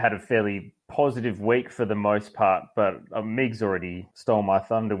think I've had a fairly positive week for the most part, but Miggs already stole my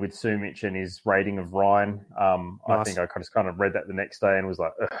thunder with Sumich and his rating of Ryan. Nice. I think I just kind of read that the next day and was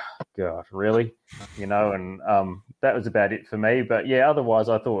like, God, really? And that was about it for me. But yeah, otherwise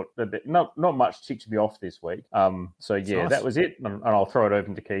I thought not much ticked me off this week. So yeah, nice. That was it. And I'll throw it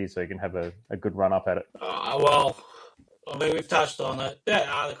open to Keys so you can have a good run up at it. We've touched on it. That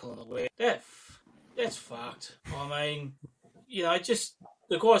article in the week, that's fucked. Just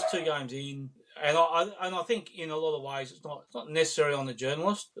the guy's 2 games in, and I think in a lot of ways it's not necessarily on the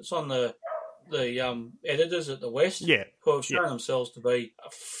journalist. It's on the editors at the West, who have shown themselves to be a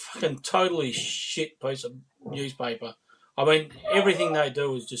fucking totally shit piece of newspaper. Everything they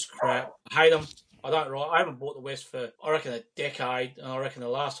do is just crap. I hate them. I haven't bought the West for, I reckon, a decade, and I reckon the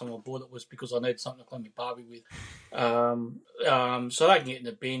last time I bought it was because I needed something to clean my Barbie with. So they can get in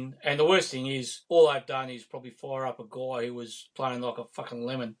the bin. And the worst thing is, all they've done is probably fire up a guy who was playing like a fucking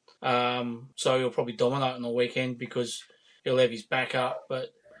lemon. So he'll probably dominate on the weekend because he'll have his back up.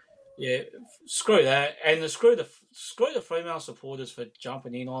 But yeah, screw that, and screw the female supporters for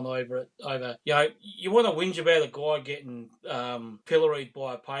jumping in on over it. You want to whinge about a guy getting pilloried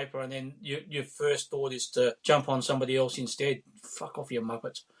by a paper, and then your first thought is to jump on somebody else instead. Fuck off, you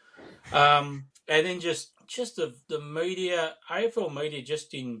muppets. And then just the media, AFL media,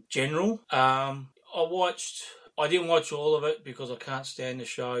 just in general. I didn't watch all of it because I can't stand the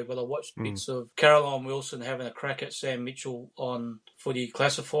show, but I watched bits of Caroline Wilson having a crack at Sam Mitchell on Footy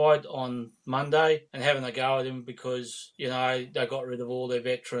Classified on Monday and having a go at him because, they got rid of all their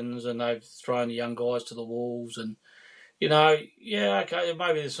veterans and they've thrown the young guys to the wolves and, okay,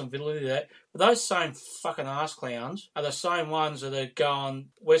 maybe there's some validity to that. But those same fucking arse clowns are the same ones that are going,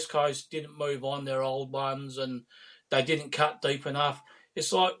 West Coast didn't move on their old ones and they didn't cut deep enough.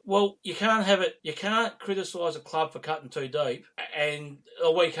 It's like, well, you can't have it. You can't criticise a club for cutting too deep, and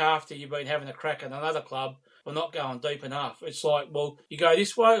a week after you've been having a crack at another club for not going deep enough. It's like, well, you go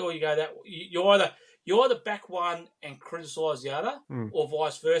this way or you go that. You either back one and criticise the other, or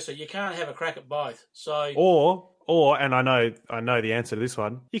vice versa. You can't have a crack at both. So, or, and I know the answer to this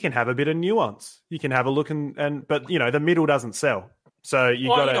one. You can have a bit of nuance. You can have a look but the middle doesn't sell. So you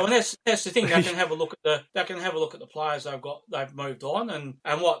got to. And that's the thing. They can have a look at the players they've moved on, and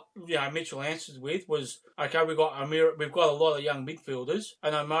what Mitchell answered with was, okay, we've got a lot of young midfielders,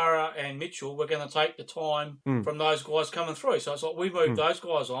 and O'Mara and Mitchell, we're going to take the time from those guys coming through. So it's like we moved those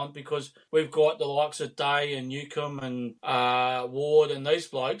guys on because we've got the likes of Day and Newcomb and Ward and these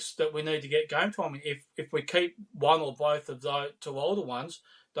blokes that we need to get game time. If we keep one or both of those two older ones,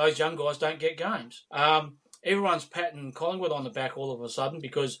 those young guys don't get games. Everyone's patting Collingwood on the back all of a sudden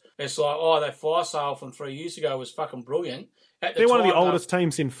because it's like, that fire sale from 3 years ago was fucking brilliant. They're one of the oldest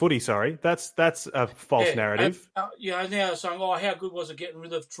teams in footy, sorry. That's a false narrative. Now they're saying, how good was it getting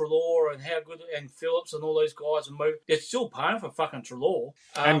rid of Treloar and how good, and Phillips and all these guys and move. They're still paying for fucking Treloar.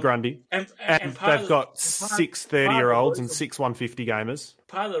 And Grundy. And they've got 6 30-year-olds and 6 150 gamers.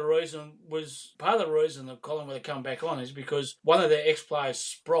 Part of the reason that Collingwood have come back on is because one of their ex-players,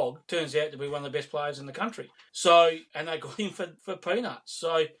 Sprog, turns out to be one of the best players in the country. So, and they got him for peanuts.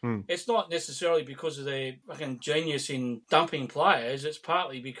 So it's not necessarily because of their fucking genius in dumping players. It's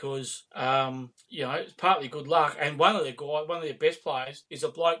partly because, it's partly good luck. And one of their best players is a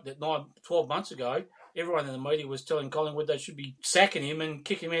bloke that 12 months ago, everyone in the media was telling Collingwood they should be sacking him and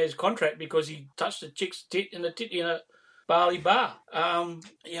kicking him out of his contract because he touched a chick's tit in a Barley Bar.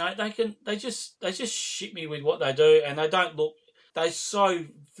 They just shit me with what they do, and they so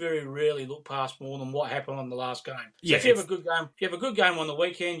very rarely look past more than what happened on the last game. So if you have a good game on the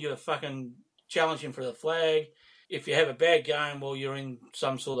weekend, you're fucking challenging for the flag. If you have a bad game, well, you're in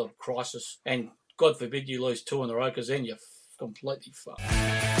some sort of crisis, and God forbid you lose 2 in a row, because then you're completely fucked.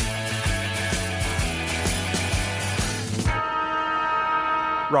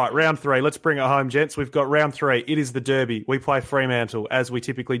 Right, round 3. Let's bring it home, gents. We've got round 3. It is the derby. We play Fremantle, as we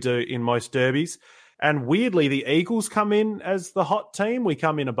typically do in most derbies. And weirdly, the Eagles come in as the hot team. We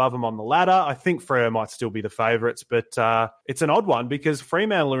come in above them on the ladder. I think Freo might still be the favourites, but it's an odd one because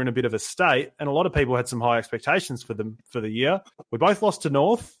Fremantle are in a bit of a state, and a lot of people had some high expectations for them for the year. We both lost to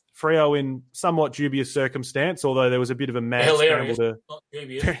North. Freo in somewhat dubious circumstance, although there was a bit of a mad scramble to... Not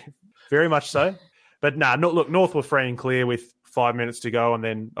dubious. Very much so. But North were free and clear with 5 minutes to go, and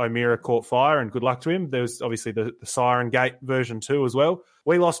then O'Meara caught fire, and good luck to him. There was obviously the Siren Gate version 2 as well.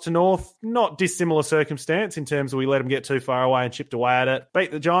 We lost to North, not dissimilar circumstance in terms of we let them get too far away and chipped away at it.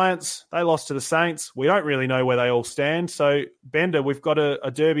 Beat the Giants, they lost to the Saints. We don't really know where they all stand. So, Bender, we've got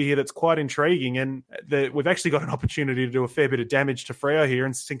a derby here that's quite intriguing, and we've actually got an opportunity to do a fair bit of damage to Freo here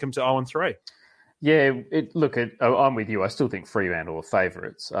and sink them to 0-3. Yeah, I'm with you. I still think Fremantle are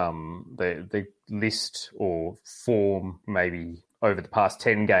favourites. The list or form maybe over the past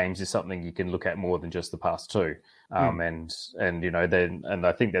 10 games is something you can look at more than just the past 2. And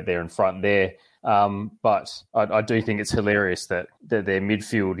I think that they're in front there. But I do think it's hilarious that their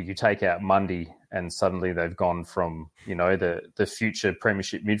midfield, you take out Mundy and suddenly they've gone from, the future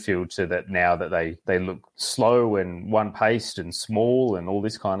premiership midfield to that now that they look slow and one-paced and small and all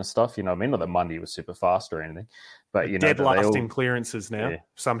this kind of stuff. Not that Mundy was super fast or anything. But, dead last in clearances now,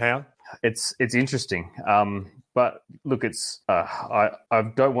 somehow. It's interesting. But look, it's I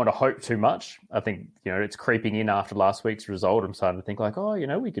don't want to hope too much. I think it's creeping in after last week's result. I'm starting to think like,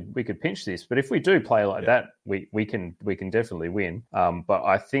 we could pinch this. But if we do play like that, we can definitely win. But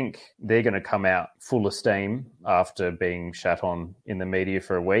I think they're going to come out full of steam after being shat on in the media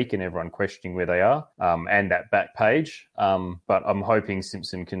for a week and everyone questioning where they are, and that back page. But I'm hoping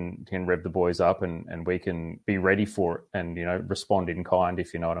Simpson can rev the boys up and we can be ready for it and respond in kind,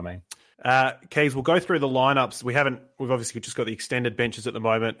 if you know what I mean. Keys, we'll go through the lineups. We've obviously just got the extended benches at the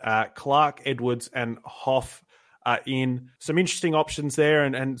moment. Clark, Edwards and Hoff are in. Some interesting options there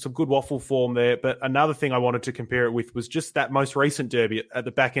and some good waffle form there. But another thing I wanted to compare it with was just that most recent derby at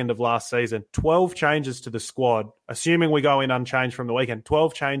the back end of last season. 12 changes to the squad, assuming we go in unchanged from the weekend.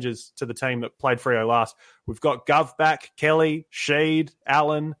 12 changes to the team that played Freo last. We've got Gov back, Kelly, Sheed,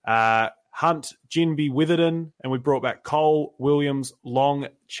 Allen, Hunt, Ginby, Witherden, and we brought back Cole, Williams, Long,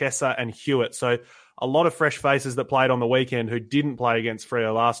 Chesser, and Hewitt. So a lot of fresh faces that played on the weekend who didn't play against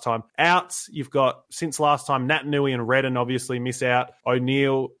Freo last time. Outs, you've got, since last time, Natanui and Redden obviously miss out.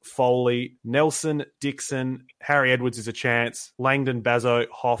 O'Neill, Foley, Nelson, Dixon, Harry Edwards is a chance, Langdon, Bazzo,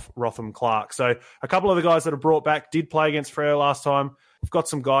 Hoff, Rotham, Clark. So a couple of the guys that are brought back did play against Freo last time. We've got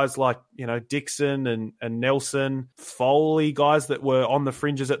some guys like, Dixon and Nelson, Foley, guys that were on the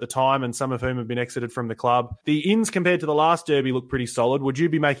fringes at the time and some of whom have been exited from the club. The ins compared to the last derby look pretty solid. Would you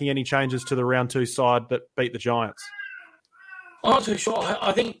be making any changes to the round 2 side that beat the Giants? I'm not too sure.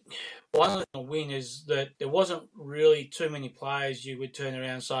 I think one of the win is that there wasn't really too many players you would turn around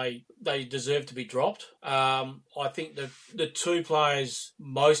and say they deserve to be dropped. I think the two players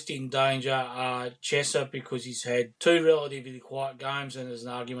most in danger are Chesser because he's had 2 relatively quiet games and there's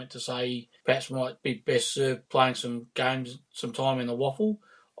an argument to say he perhaps might be best served playing some time in the waffle.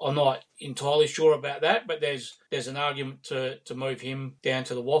 I'm not entirely sure about that, but there's an argument to move him down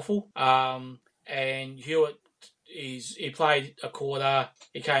to the waffle. And Hewitt, he played a quarter,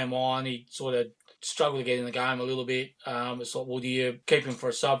 he came on, he sort of struggled to get in the game a little bit. It's like, well, do you keep him for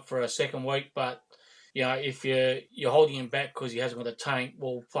a sub for a second week? But, if you're holding him back because he hasn't got a tank,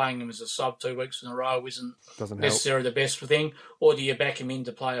 well, playing him as a sub 2 weeks in a row doesn't necessarily the best thing. Or do you back him in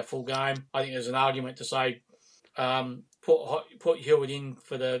to play a full game? I think there's an argument to say put Hewitt in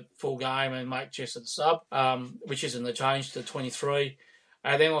for the full game and make Chester the sub, which isn't the change to 23.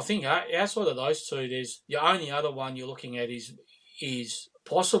 And then I think outside of those two, there's the only other one you're looking at is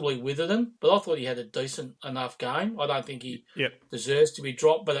possibly Witherden, but I thought he had a decent enough game. I don't think he deserves to be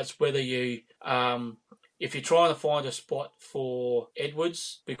dropped, but that's whether you, if you're trying to find a spot for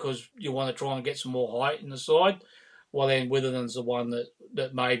Edwards because you want to try and get some more height in the side, well then Witherden's the one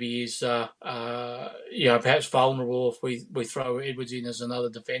that maybe is perhaps vulnerable if we throw Edwards in as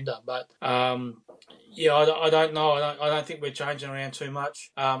another defender. But I don't know. I don't think we're changing around too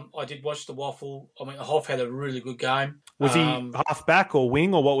much. I did watch the waffle. I mean, Hoff had a really good game. Was he half back or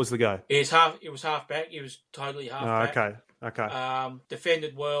wing, or what was the go? It was half back. He was totally half back. Okay.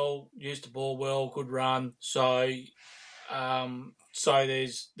 Defended well, used the ball well, good run. So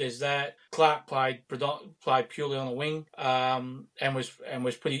there's that. Clark played purely on the wing, and was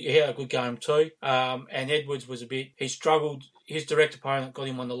pretty. He had a good game too. And Edwards was he struggled. His direct opponent got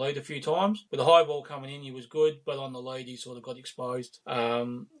him on the lead a few times. With the high ball coming in, he was good, but on the lead, he sort of got exposed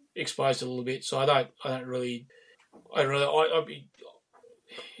a little bit. So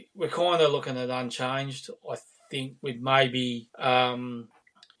we're kind of looking at unchanged. I think with maybe Hoff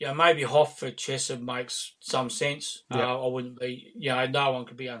for Chesser makes some sense. I wouldn't be, no one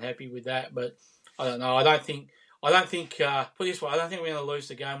could be unhappy with that, but I don't know. I don't think, put it this way, I don't think we're going to lose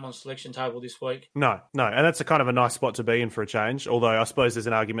the game on selection table this week. No. And that's a kind of a nice spot to be in for a change, although I suppose there's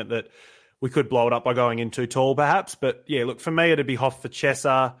an argument that we could blow it up by going in too tall, perhaps. But yeah, look, for me, it'd be Hoff for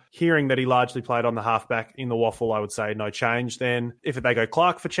Chesser. Hearing that he largely played on the halfback in the waffle, I would say no change then. If they go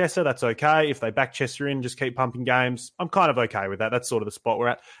Clark for Chesser, that's okay. If they back Chesser in, just keep pumping games, I'm kind of okay with that. That's sort of the spot we're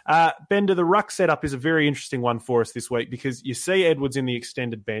at. Bender, the ruck setup is a very interesting one for us this week because you see Edwards in the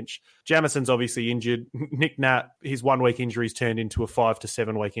extended bench. Jamison's obviously injured. Nick Nat, his 1 week injury's turned into a 5 to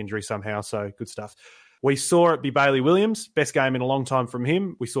 7 week injury somehow, so good stuff. We saw it be Bailey Williams, best game in a long time from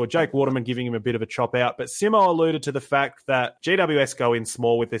him. We saw Jake Waterman giving him a bit of a chop out, but Simo alluded to the fact that GWS go in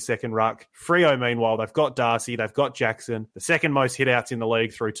small with their second ruck. Freo, meanwhile, they've got Darcy, they've got Jackson, the second most hit-outs in the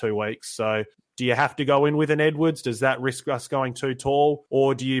league through 2 weeks. So do you have to go in with an Edwards? Does that risk us going too tall?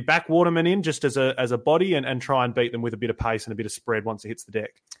 Or do you back Waterman in just as a body and try and beat them with a bit of pace and a bit of spread once it hits the deck?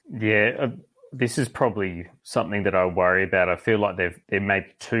 Yeah, this is probably something that I worry about. I feel like they're maybe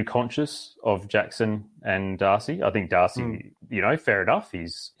too conscious of Jackson and Darcy. I think Darcy, fair enough.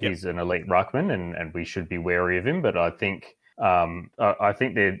 He's an elite ruckman and we should be wary of him. But I think I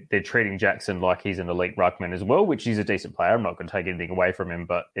think they're treating Jackson like he's an elite ruckman as well, which he's a decent player. I'm not going to take anything away from him,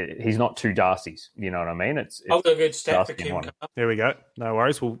 but he's not two Darcys. You know what I mean? It's I've got a good stat for Darcy Kim. There we go. No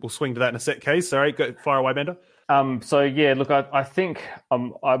worries. We'll swing to that in a set, Keys. Sorry, go, fire away, Bender. So yeah, look, I think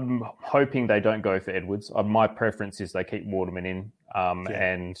I'm hoping they don't go for Edwards. My preference is they keep Waterman in,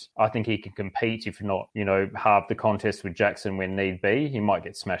 and I think he can compete, if not, halve the contest with Jackson when need be. He might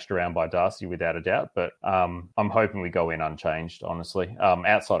get smashed around by Darcy without a doubt, but I'm hoping we go in unchanged, honestly,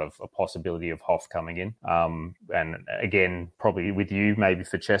 outside of a possibility of Hoff coming in, and again, probably with you, maybe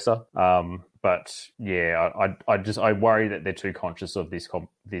for Chesser. But yeah, I worry that they're too conscious of this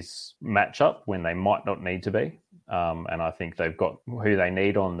matchup when they might not need to be. And I think they've got who they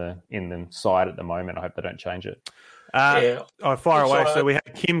need in the side at the moment. I hope they don't change it. Fire away. So we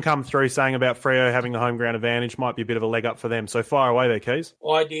had Kim come through saying about Freo having the home ground advantage might be a bit of a leg up for them. So fire away there, Keys.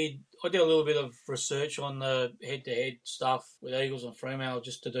 I did a little bit of research on the head-to-head stuff with Eagles and Fremantle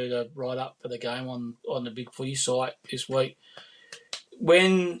just to do the write-up for the game on the Big Footy site this week.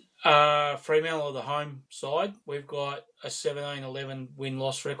 When Fremantle are the home side, we've got a 17-11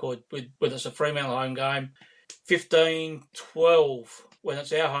 win-loss record with it's a Fremantle home game, 15-12 when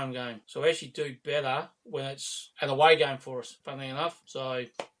it's our home game. So we actually do better when it's an away game for us, funnily enough. So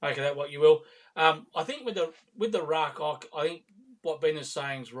make of that what you will. I think with the ruck, I think what Ben is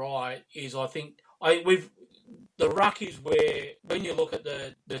saying is right. The ruck is where, when you look at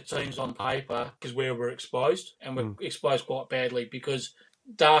the teams on paper, is where we're exposed, and we're exposed quite badly because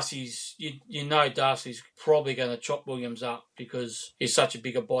Darcy's, Darcy's probably going to chop Williams up because he's such a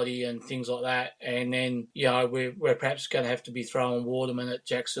bigger body and things like that. And then, we're perhaps going to have to be throwing Waterman at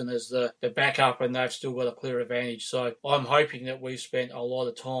Jackson as the backup, and they've still got a clear advantage. So I'm hoping that we've spent a lot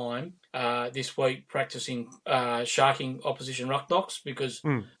of time this week practicing sharking opposition ruck knocks because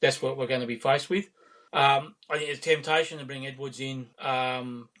that's what we're going to be faced with. I think there's temptation to bring Edwards in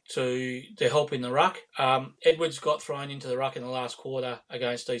to help in the ruck. Edwards got thrown into the ruck in the last quarter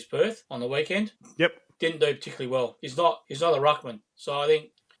against East Perth on the weekend. Yep. Didn't do particularly well. He's not a ruckman. So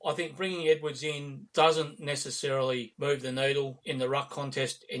I think bringing Edwards in doesn't necessarily move the needle in the ruck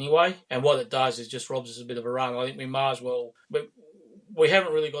contest anyway. And what it does is just robs us a bit of a run. I think we might as well. We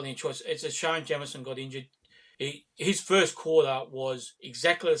haven't really got any choice. It's a shame Jamison got injured. His first quarter was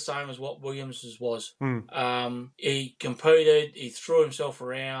exactly the same as what Williams's was. He competed, he threw himself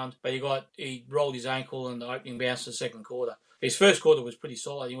around, but he rolled his ankle in the opening bounce of the second quarter. His first quarter was pretty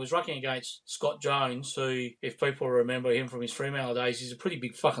solid. He was rucking against Scott Jones, who, if people remember him from his Fremantle days, he's a pretty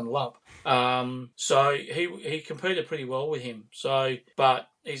big fucking lump. So he competed pretty well with him. But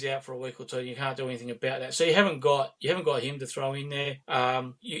he's out for a week or two. You can't do anything about that. So you haven't got him to throw in there.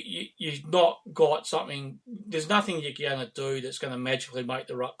 You've not got something. There's nothing you're going to do that's going to magically make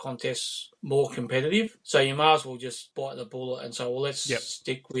the ruck contests more competitive. So you might as well just bite the bullet and say, well, let's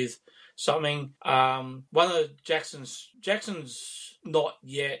stick with something. One of Jackson's not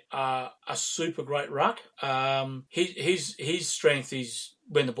yet a super great ruck. His strength is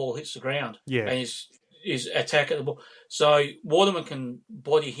when the ball hits the ground. Yeah. And his attack at the ball. So Waterman can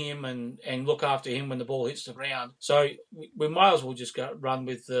body him and look after him when the ball hits the ground. So we might as well just run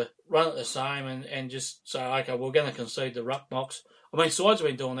at the same and just say, okay, we're going to concede the ruck knocks. I mean, sides have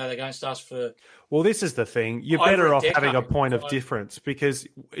been doing that against us for... Well, this is the thing. You're better off having a point of difference because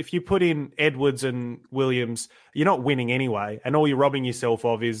if you put in Edwards and Williams, you're not winning anyway, and all you're robbing yourself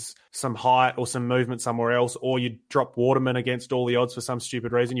of is some height or some movement somewhere else, or you drop Waterman against all the odds for some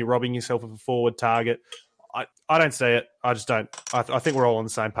stupid reason. You're robbing yourself of a forward target. I don't see it. I just don't. I think we're all on the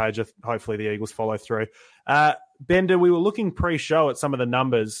same page. Hopefully the Eagles follow through. Bender, we were looking pre-show at some of the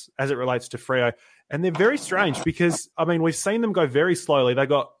numbers as it relates to Freo, and they're very strange because, I mean, we've seen them go very slowly. They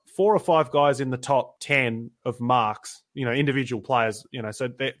got 4 or 5 guys in the top 10 of marks, individual players, so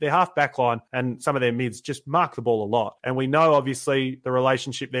their half back line and some of their mids just mark the ball a lot. And we know, obviously, the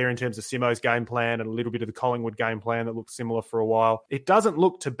relationship there in terms of Simo's game plan and a little bit of the Collingwood game plan that looked similar for a while. It doesn't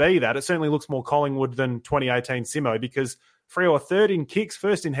look to be that. It certainly looks more Collingwood than 2018 Simo because Freo are 3rd in kicks,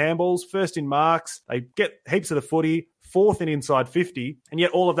 1st in handballs, 1st in marks. They get heaps of the footy, 4th in inside 50, and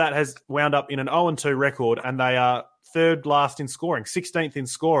yet all of that has wound up in an 0-2 record, and they are 3rd last in scoring, 16th in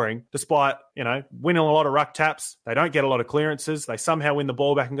scoring, despite, winning a lot of ruck taps. They don't get a lot of clearances. They somehow win the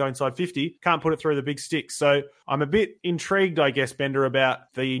ball back and go inside 50. Can't put it through the big stick. So I'm a bit intrigued, I guess, Bender, about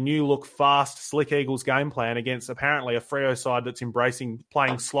the new look fast, slick Eagles game plan against apparently a Freo side that's embracing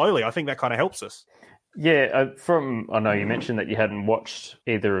playing slowly. I think that kind of helps us. Yeah, I know you mentioned that you hadn't watched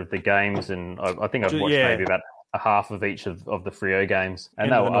either of the games, and I think I've watched maybe about a half of each of the Freo games, and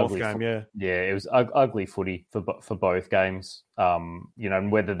End they of were the North ugly. game, Yeah, it was ugly footy for both games.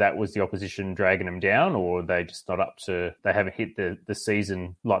 And whether that was the opposition dragging them down or they just not up to, they haven't hit the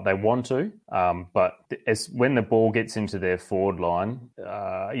season like they want to. But as when the ball gets into their forward line,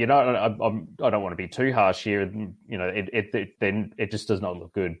 I don't want to be too harsh here. It just does not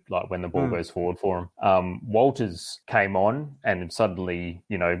look good. Like when the ball goes forward for him. Walters came on and suddenly,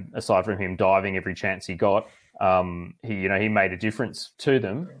 aside from him diving every chance he got, he made a difference to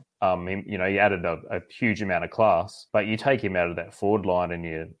them. He added a huge amount of class, but you take him out of that forward line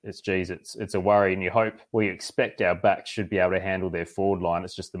and it's a worry, and you hope, we expect our backs should be able to handle their forward line.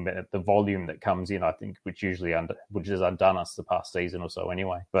 It's just the volume that comes in, I think, which has undone us the past season or so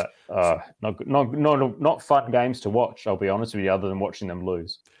anyway. But not fun games to watch, I'll be honest with you, other than watching them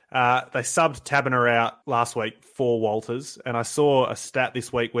lose. They subbed Taberner out last week for Walters, and I saw a stat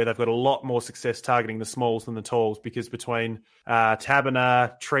this week where they've got a lot more success targeting the smalls than the talls, because between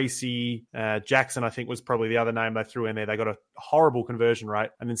Taberner, Tracy, Jackson, I think was probably the other name they threw in there, they got a horrible conversion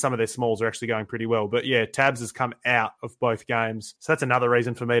rate, and then some of their smalls are actually going pretty well. But yeah, Tabs has come out of both games. So that's another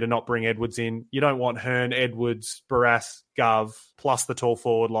reason for me to not bring Edwards in. You don't want Hearn, Edwards, Barrass, Gov, plus the tall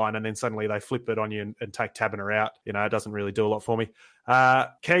forward line, and then suddenly they flip it on you and take Taberner out. It doesn't really do a lot for me.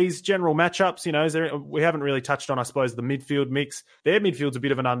 Keys, general matchups, we haven't really touched on, I suppose, the midfield mix. Their midfield's a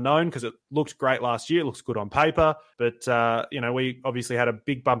bit of an unknown because it looked great last year. It looks good on paper. But, we obviously had a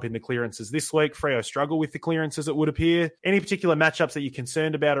big bump in the clearances this week. Freo struggle with the clearances, it would appear. Any particular matchups that you're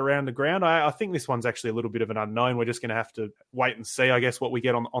concerned about around the ground? I think this one's actually a little bit of an unknown. We're just going to have to wait and see, I guess, what we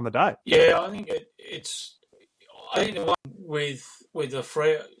get on the day. Yeah, I think I think the one with the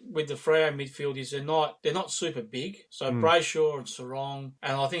Freo midfield is they're not super big. So Brayshaw and Sarong,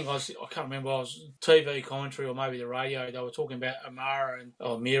 and I think I can't remember, I was TV commentary or maybe the radio, they were talking about Amara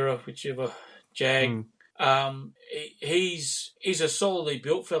or Mira, whichever Jag. He's a solidly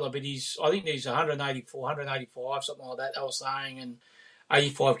built fella, but I think he's 184, 185, something like that they were saying, and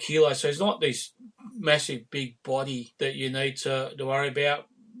 85 kilos. So he's not this massive big body that you need to worry about.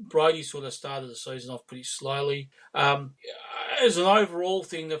 Brody sort of started the season off pretty slowly. As an overall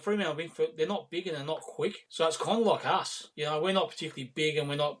thing, the Fremantle midfield, they're not big and they're not quick. So it's kind of like us. We're not particularly big and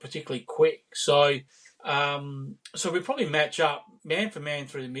we're not particularly quick. So we probably match up man for man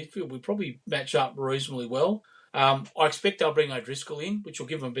through the midfield. We probably match up reasonably well. I expect they'll bring O'Driscoll in, which will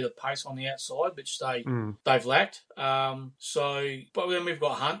give them a bit of pace on the outside, which they've lacked. But then we've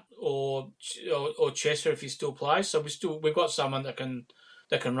got Hunt or Chester if he still plays. So we've got someone that can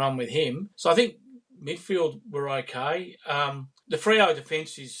run with him. So I think midfield we're okay. The Freo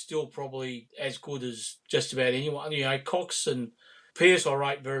defence is still probably as good as just about anyone. Cox and Pearce I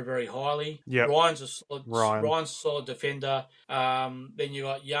rate very, very highly. Yep. Ryan's a solid defender. Then you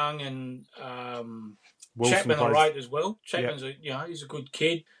got Young and Chapman I rate as well. Chapman's he's a good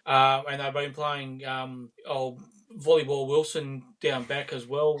kid. And they've been playing volleyball Wilson down back as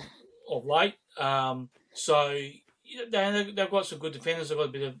well of late. They've got some good defenders. They've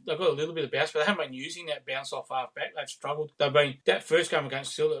got a little bit of bounce, but they haven't been using that bounce off half back. They've struggled. That first game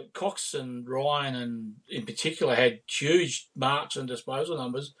against Steelers, Cox and Ryan, and in particular, had huge marks and disposal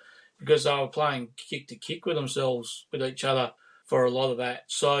numbers because they were playing kick to kick with themselves with each other for a lot of that.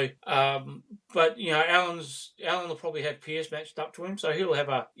 So, but Allen will probably have Pearce matched up to him, so he'll have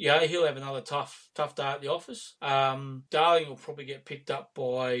another tough day at the office. Darling will probably get picked up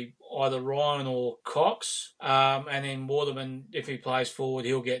by either Ryan or Cox, and then Waterman, if he plays forward,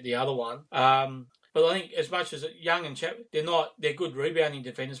 he'll get the other one. But I think as much as Young and Chapman, they're good rebounding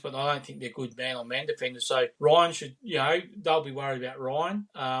defenders, but I don't think they're good man-on-man defenders. So Ryan should, they'll be worried about Ryan.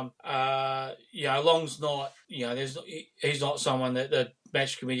 Long's not, he's not someone that the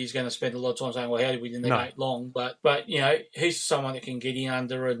match committee is going to spend a lot of time saying, well, how did we negate Long? But he's someone that can get in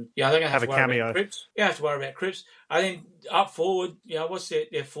under, and they're going to have to worry about Cripps. You have to worry about Cripps. I think up forward, what's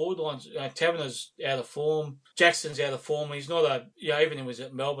their forward lines? Taverner's out of form. Jackson's out of form. He's not even he was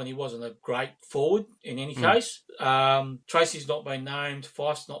at Melbourne, he wasn't a great forward in any case. Tracy's not been named.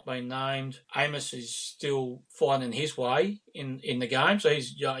 Fife's not been named. Amos is still finding his way in the game. So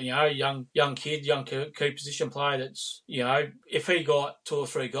he's, a young kid, young key position player that's, if he got 2 or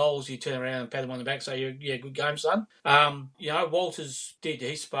 3 goals, you turn around and pat him on the back and say, yeah, good game, son. Walters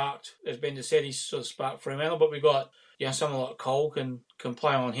he sparked, as Bender said, he sort of sparked Fremantle, but we've got, someone like Cole can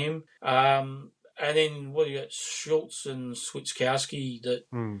play on him. And then what do you got? Schultz and Switkowski that,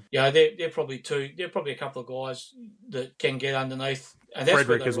 they're probably they're probably a couple of guys that can get underneath. And that's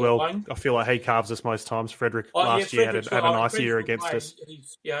Frederick as well. Playing. I feel like he carves us most times. Frederick last year had a nice year against us.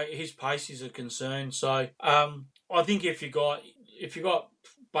 His pace is a concern. So I think if you got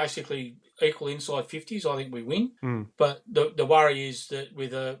basically equal inside 50s, I think we win. But the worry is that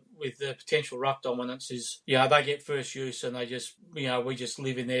with the potential ruck dominance is, they get first use and they just, we just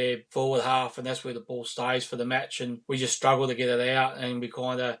live in their forward half and that's where the ball stays for the match and we just struggle to get it out and we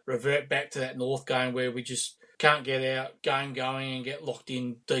kind of revert back to that North game where we just can't get out, game going and get locked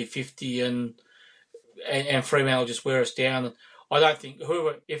in D50 and Fremantle just wear us down. I don't think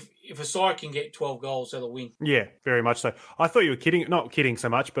if a side can get 12 goals, they'll win. Yeah, very much so. I thought you were kidding, not kidding so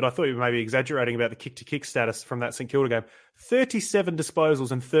much, but I thought you were maybe exaggerating about the kick-to-kick status from that St Kilda game. 37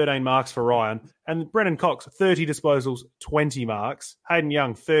 disposals and 13 marks for Ryan. And Brennan Cox, 30 disposals, 20 marks. Hayden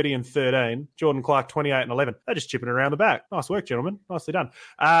Young, 30 and 13. Jordan Clark, 28 and 11. They're just chipping it around the back. Nice work, gentlemen. Nicely done.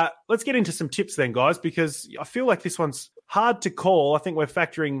 Let's get into some tips then, guys, because I feel like this one's hard to call. I think we're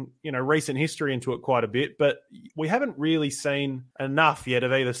factoring, recent history into it quite a bit, but we haven't really seen enough yet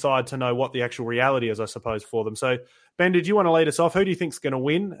of either side to know what the actual reality is, I suppose, for them. So, Ben, did you want to lead us off? Who do you think is going to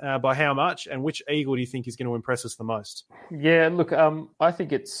win, by how much, and which Eagle do you think is going to impress us the most? Yeah, look, I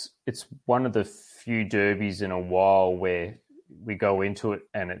think it's one of the few derbies in a while where we go into it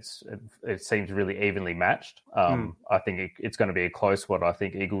and it seems really evenly matched. I think it's going to be a close one. I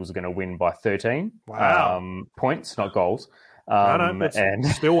think Eagles are going to win by 13 points, not goals. And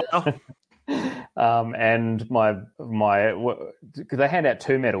still well. And because they hand out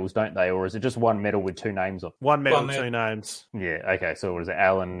 2 medals, don't they? Or is it just 1 medal with 2 names on? 1 medal, 2 names. Yeah, okay. So what is it?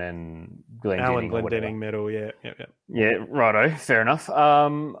 Allen and Glendenning medal, yeah. Yeah, righto. Fair enough.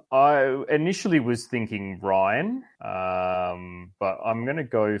 I initially was thinking Ryan, but I'm going to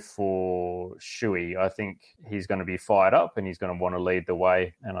go for Shuey. I think he's going to be fired up and he's going to want to lead the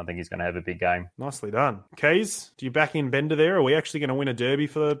way, and I think he's going to have a big game. Nicely done. Keys, do you back in Bender there? Are we actually going to win a derby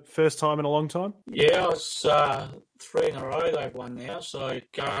for the first time in a long time? Yeah, it's 3 in a row they've won now. So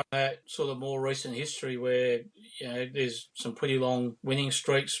going that sort of more recent history where there's some pretty long winning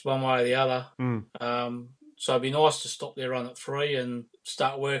streaks one way or the other. So it'd be nice to stop their run at 3 and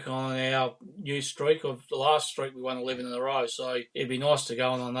start working on our new streak. Of the last streak, we won 11 in a row. So it'd be nice to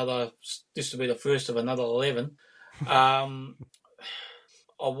go on another. This will be the first of another 11.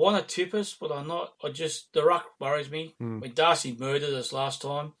 I want to tip us, but I'm not. The ruck worries me. When Darcy murdered us last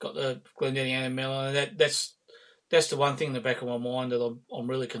time, got the Glendenning and Mellon, and that's the one thing in the back of my mind that I'm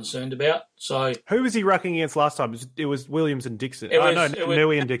really concerned about. So who was he rucking against last time? It was Williams and Dixon.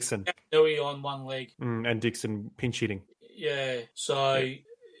 Nui and Dixon. Nui on one leg. And Dixon pinch hitting. Yeah. So,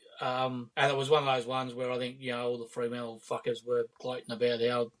 and it was one of those ones where I think, all the Fremantle fuckers were gloating about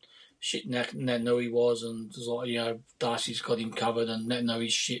how shit that Nui was, and it was like, Darcy's got him covered and that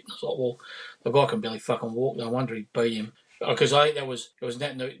Nui's shit. And I was like, well, the guy can barely fucking walk. No wonder he beat him. Because I think it was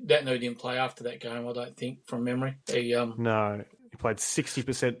that Nui didn't play after that game, I don't think, from memory. No, he played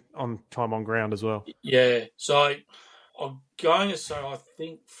 60% on time on ground as well. Yeah, so I'm going to say I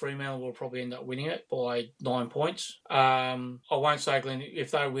think Fremantle will probably end up winning it by 9 points. I won't say Glenn.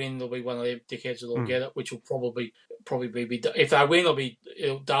 If they win, there'll be one of them dickheads that'll get it, which will probably be. If they win,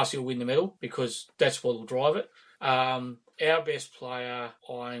 Darcy will win the medal because that's what will drive it. Our best player,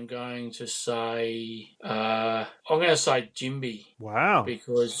 I'm going to say Jimby. Wow,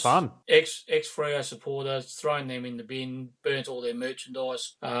 because fun. Ex-Freo supporters, thrown them in the bin, burnt all their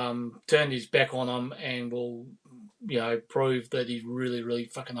merchandise, turned his back on them, and will, prove that he really, really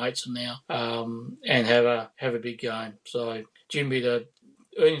fucking hates them now, and have a big game. So Jimby to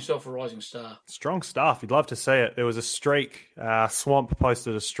earn himself a rising star. Strong stuff. You'd love to see it. There was a streak. Swamp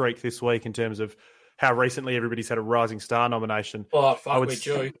posted a streak this week in terms of how recently everybody's had a Rising Star nomination. Oh, fuck, we're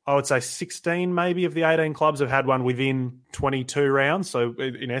due. I would say 16 maybe of the 18 clubs have had one within 22 rounds. So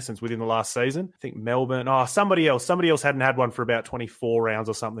in essence, within the last season. I think Melbourne, somebody else hadn't had one for about 24 rounds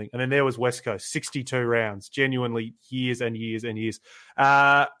or something. And then there was West Coast, 62 rounds, genuinely years and years and years.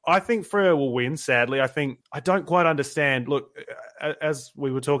 I think Freo will win, sadly. I don't quite understand. Look, as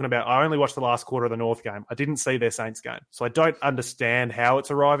we were talking about, I only watched the last quarter of the North game. I didn't see their Saints game. So I don't understand how it's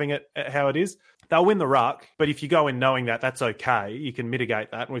arriving at how it is. They'll win the ruck, but if you go in knowing that, that's okay. You can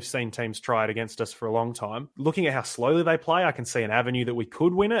mitigate that. And we've seen teams try it against us for a long time. Looking at how slowly they play, I can see an avenue that we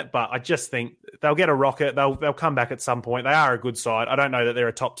could win it, but I just think they'll get a rocket. They'll come back at some point. They are a good side. I don't know that they're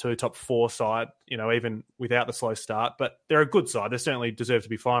a top 2, top 4 side, even without the slow start, but they're a good side. They certainly deserve to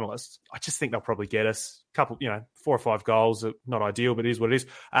be finalists. I just think they'll probably get us. Couple, 4 or 5 goals, not ideal, but it is what it is.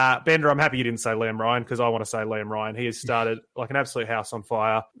 Bender, I'm happy you didn't say Liam Ryan because I want to say Liam Ryan. He has started like an absolute house on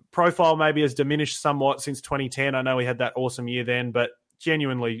fire. Profile maybe has diminished somewhat since 2010. I know he had that awesome year then, but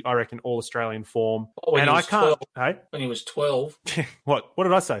genuinely, I reckon all Australian form. When he was 12. What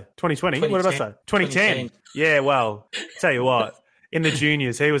did I say? 2020? What did I say? 2010. Yeah, well, tell you what. in the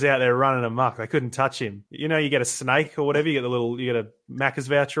juniors, he was out there running amok. They couldn't touch him. You know, you get a snake or whatever, you get a Macca's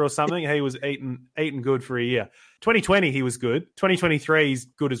voucher or something. He was eating good for a year. 2020, he was good. 2023, he's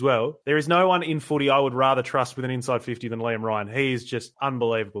good as well. There is no one in footy I would rather trust with an inside 50 than Liam Ryan. He is just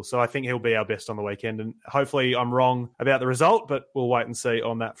unbelievable. So I think he'll be our best on the weekend. And hopefully I'm wrong about the result, but we'll wait and see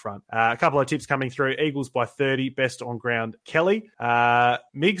on that front. A couple of tips coming through. Eagles by 30, best on ground, Kelly.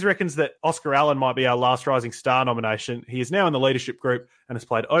 Miggs reckons that Oscar Allen might be our last rising star nomination. He is now in the leadership group and has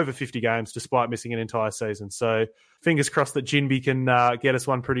played over 50 games despite missing an entire season. So fingers crossed that Jinby can get us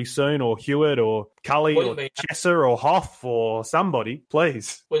one pretty soon, or Hewitt, or Cully, or Chesser, or Hoff, or somebody,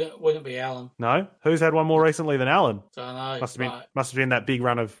 please. Wouldn't be Allen. No? Who's had one more recently than Allen? Don't know. Must have been that big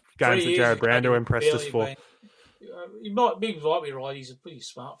run of games that Jared Brando impressed us for. Big might be right. He's a pretty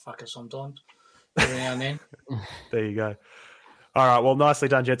smart fucker sometimes. Every now and then. There you go. All right, well, nicely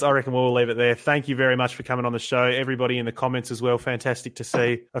done, Jets. I reckon we'll leave it there. Thank you very much for coming on the show. Everybody in the comments as well. Fantastic to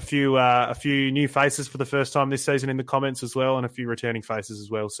see a few new faces for the first time this season in the comments as well, and a few returning faces as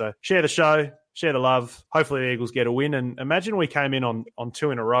well. So share the show, share the love. Hopefully the Eagles get a win. And imagine we came in on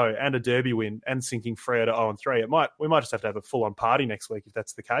 2 in a row and a derby win and sinking Freo to 0-3. We might just have to have a full-on party next week if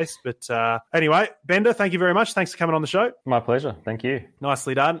that's the case. But anyway, Bender, thank you very much. Thanks for coming on the show. My pleasure. Thank you.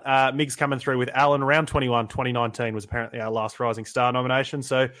 Nicely done. Miggs coming through with Allen. Round 21, 2019 was apparently our last Rising Star nomination.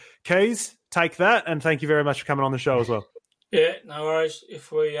 So, Keys, take that. And thank you very much for coming on the show as well. Yeah, no worries.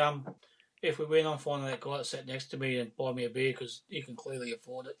 If we win, I'm finding that guy that's sat next to me and buy me a beer because he can clearly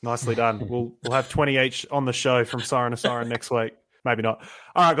afford it. Nicely done. We'll have 20 each on the show from Siren to Siren next week. Maybe not.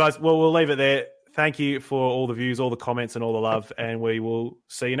 All right, guys. Well, we'll leave it there. Thank you for all the views, all the comments, and all the love. And we will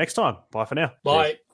see you next time. Bye for now. Bye. Cheers.